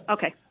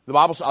 Okay. The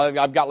Bible,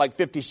 I've got like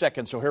 50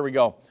 seconds, so here we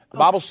go. The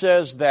Bible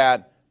says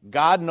that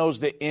God knows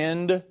the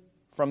end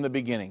from the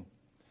beginning.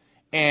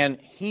 And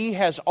he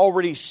has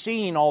already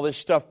seen all this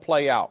stuff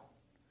play out.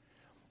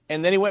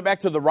 And then he went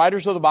back to the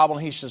writers of the Bible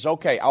and he says,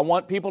 okay, I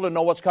want people to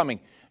know what's coming.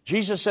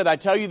 Jesus said, I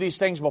tell you these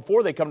things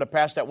before they come to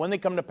pass, that when they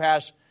come to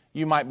pass,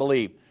 you might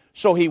believe.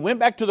 So he went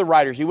back to the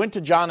writers. He went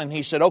to John and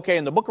he said, okay,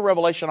 in the book of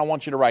Revelation, I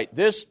want you to write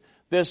this,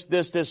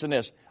 this, and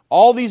this.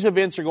 All these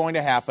events are going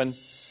to happen.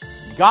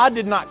 God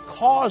did not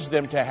cause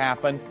them to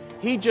happen.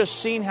 He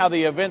just seen how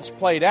the events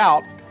played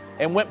out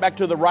and went back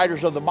to the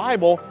writers of the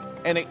Bible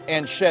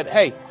and said,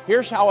 hey,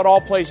 here's how it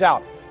all plays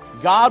out.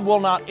 God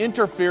will not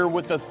interfere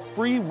with the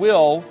free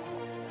will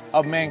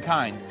of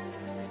mankind.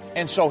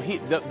 And so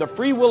the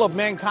free will of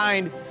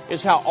mankind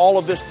is how all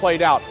of this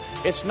played out.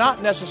 It's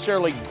not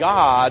necessarily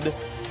God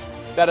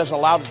that has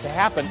allowed it to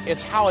happen.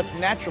 It's how it's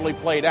naturally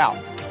played out.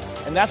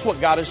 And that's what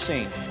God has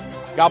seen.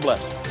 God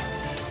bless.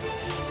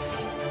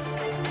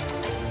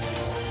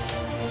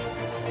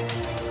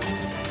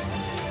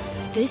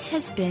 This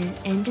has been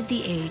End of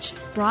the Age,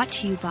 brought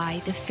to you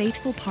by the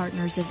faithful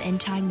partners of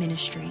End Time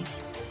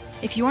Ministries.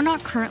 If you're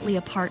not currently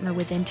a partner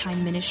with End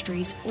Time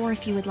Ministries, or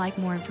if you would like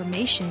more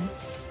information,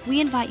 we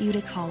invite you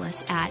to call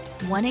us at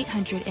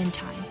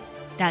 1-800-END-TIME.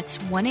 That's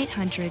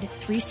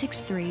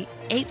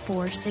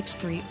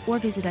 1-800-363-8463, or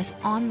visit us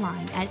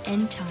online at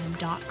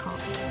endtime.com.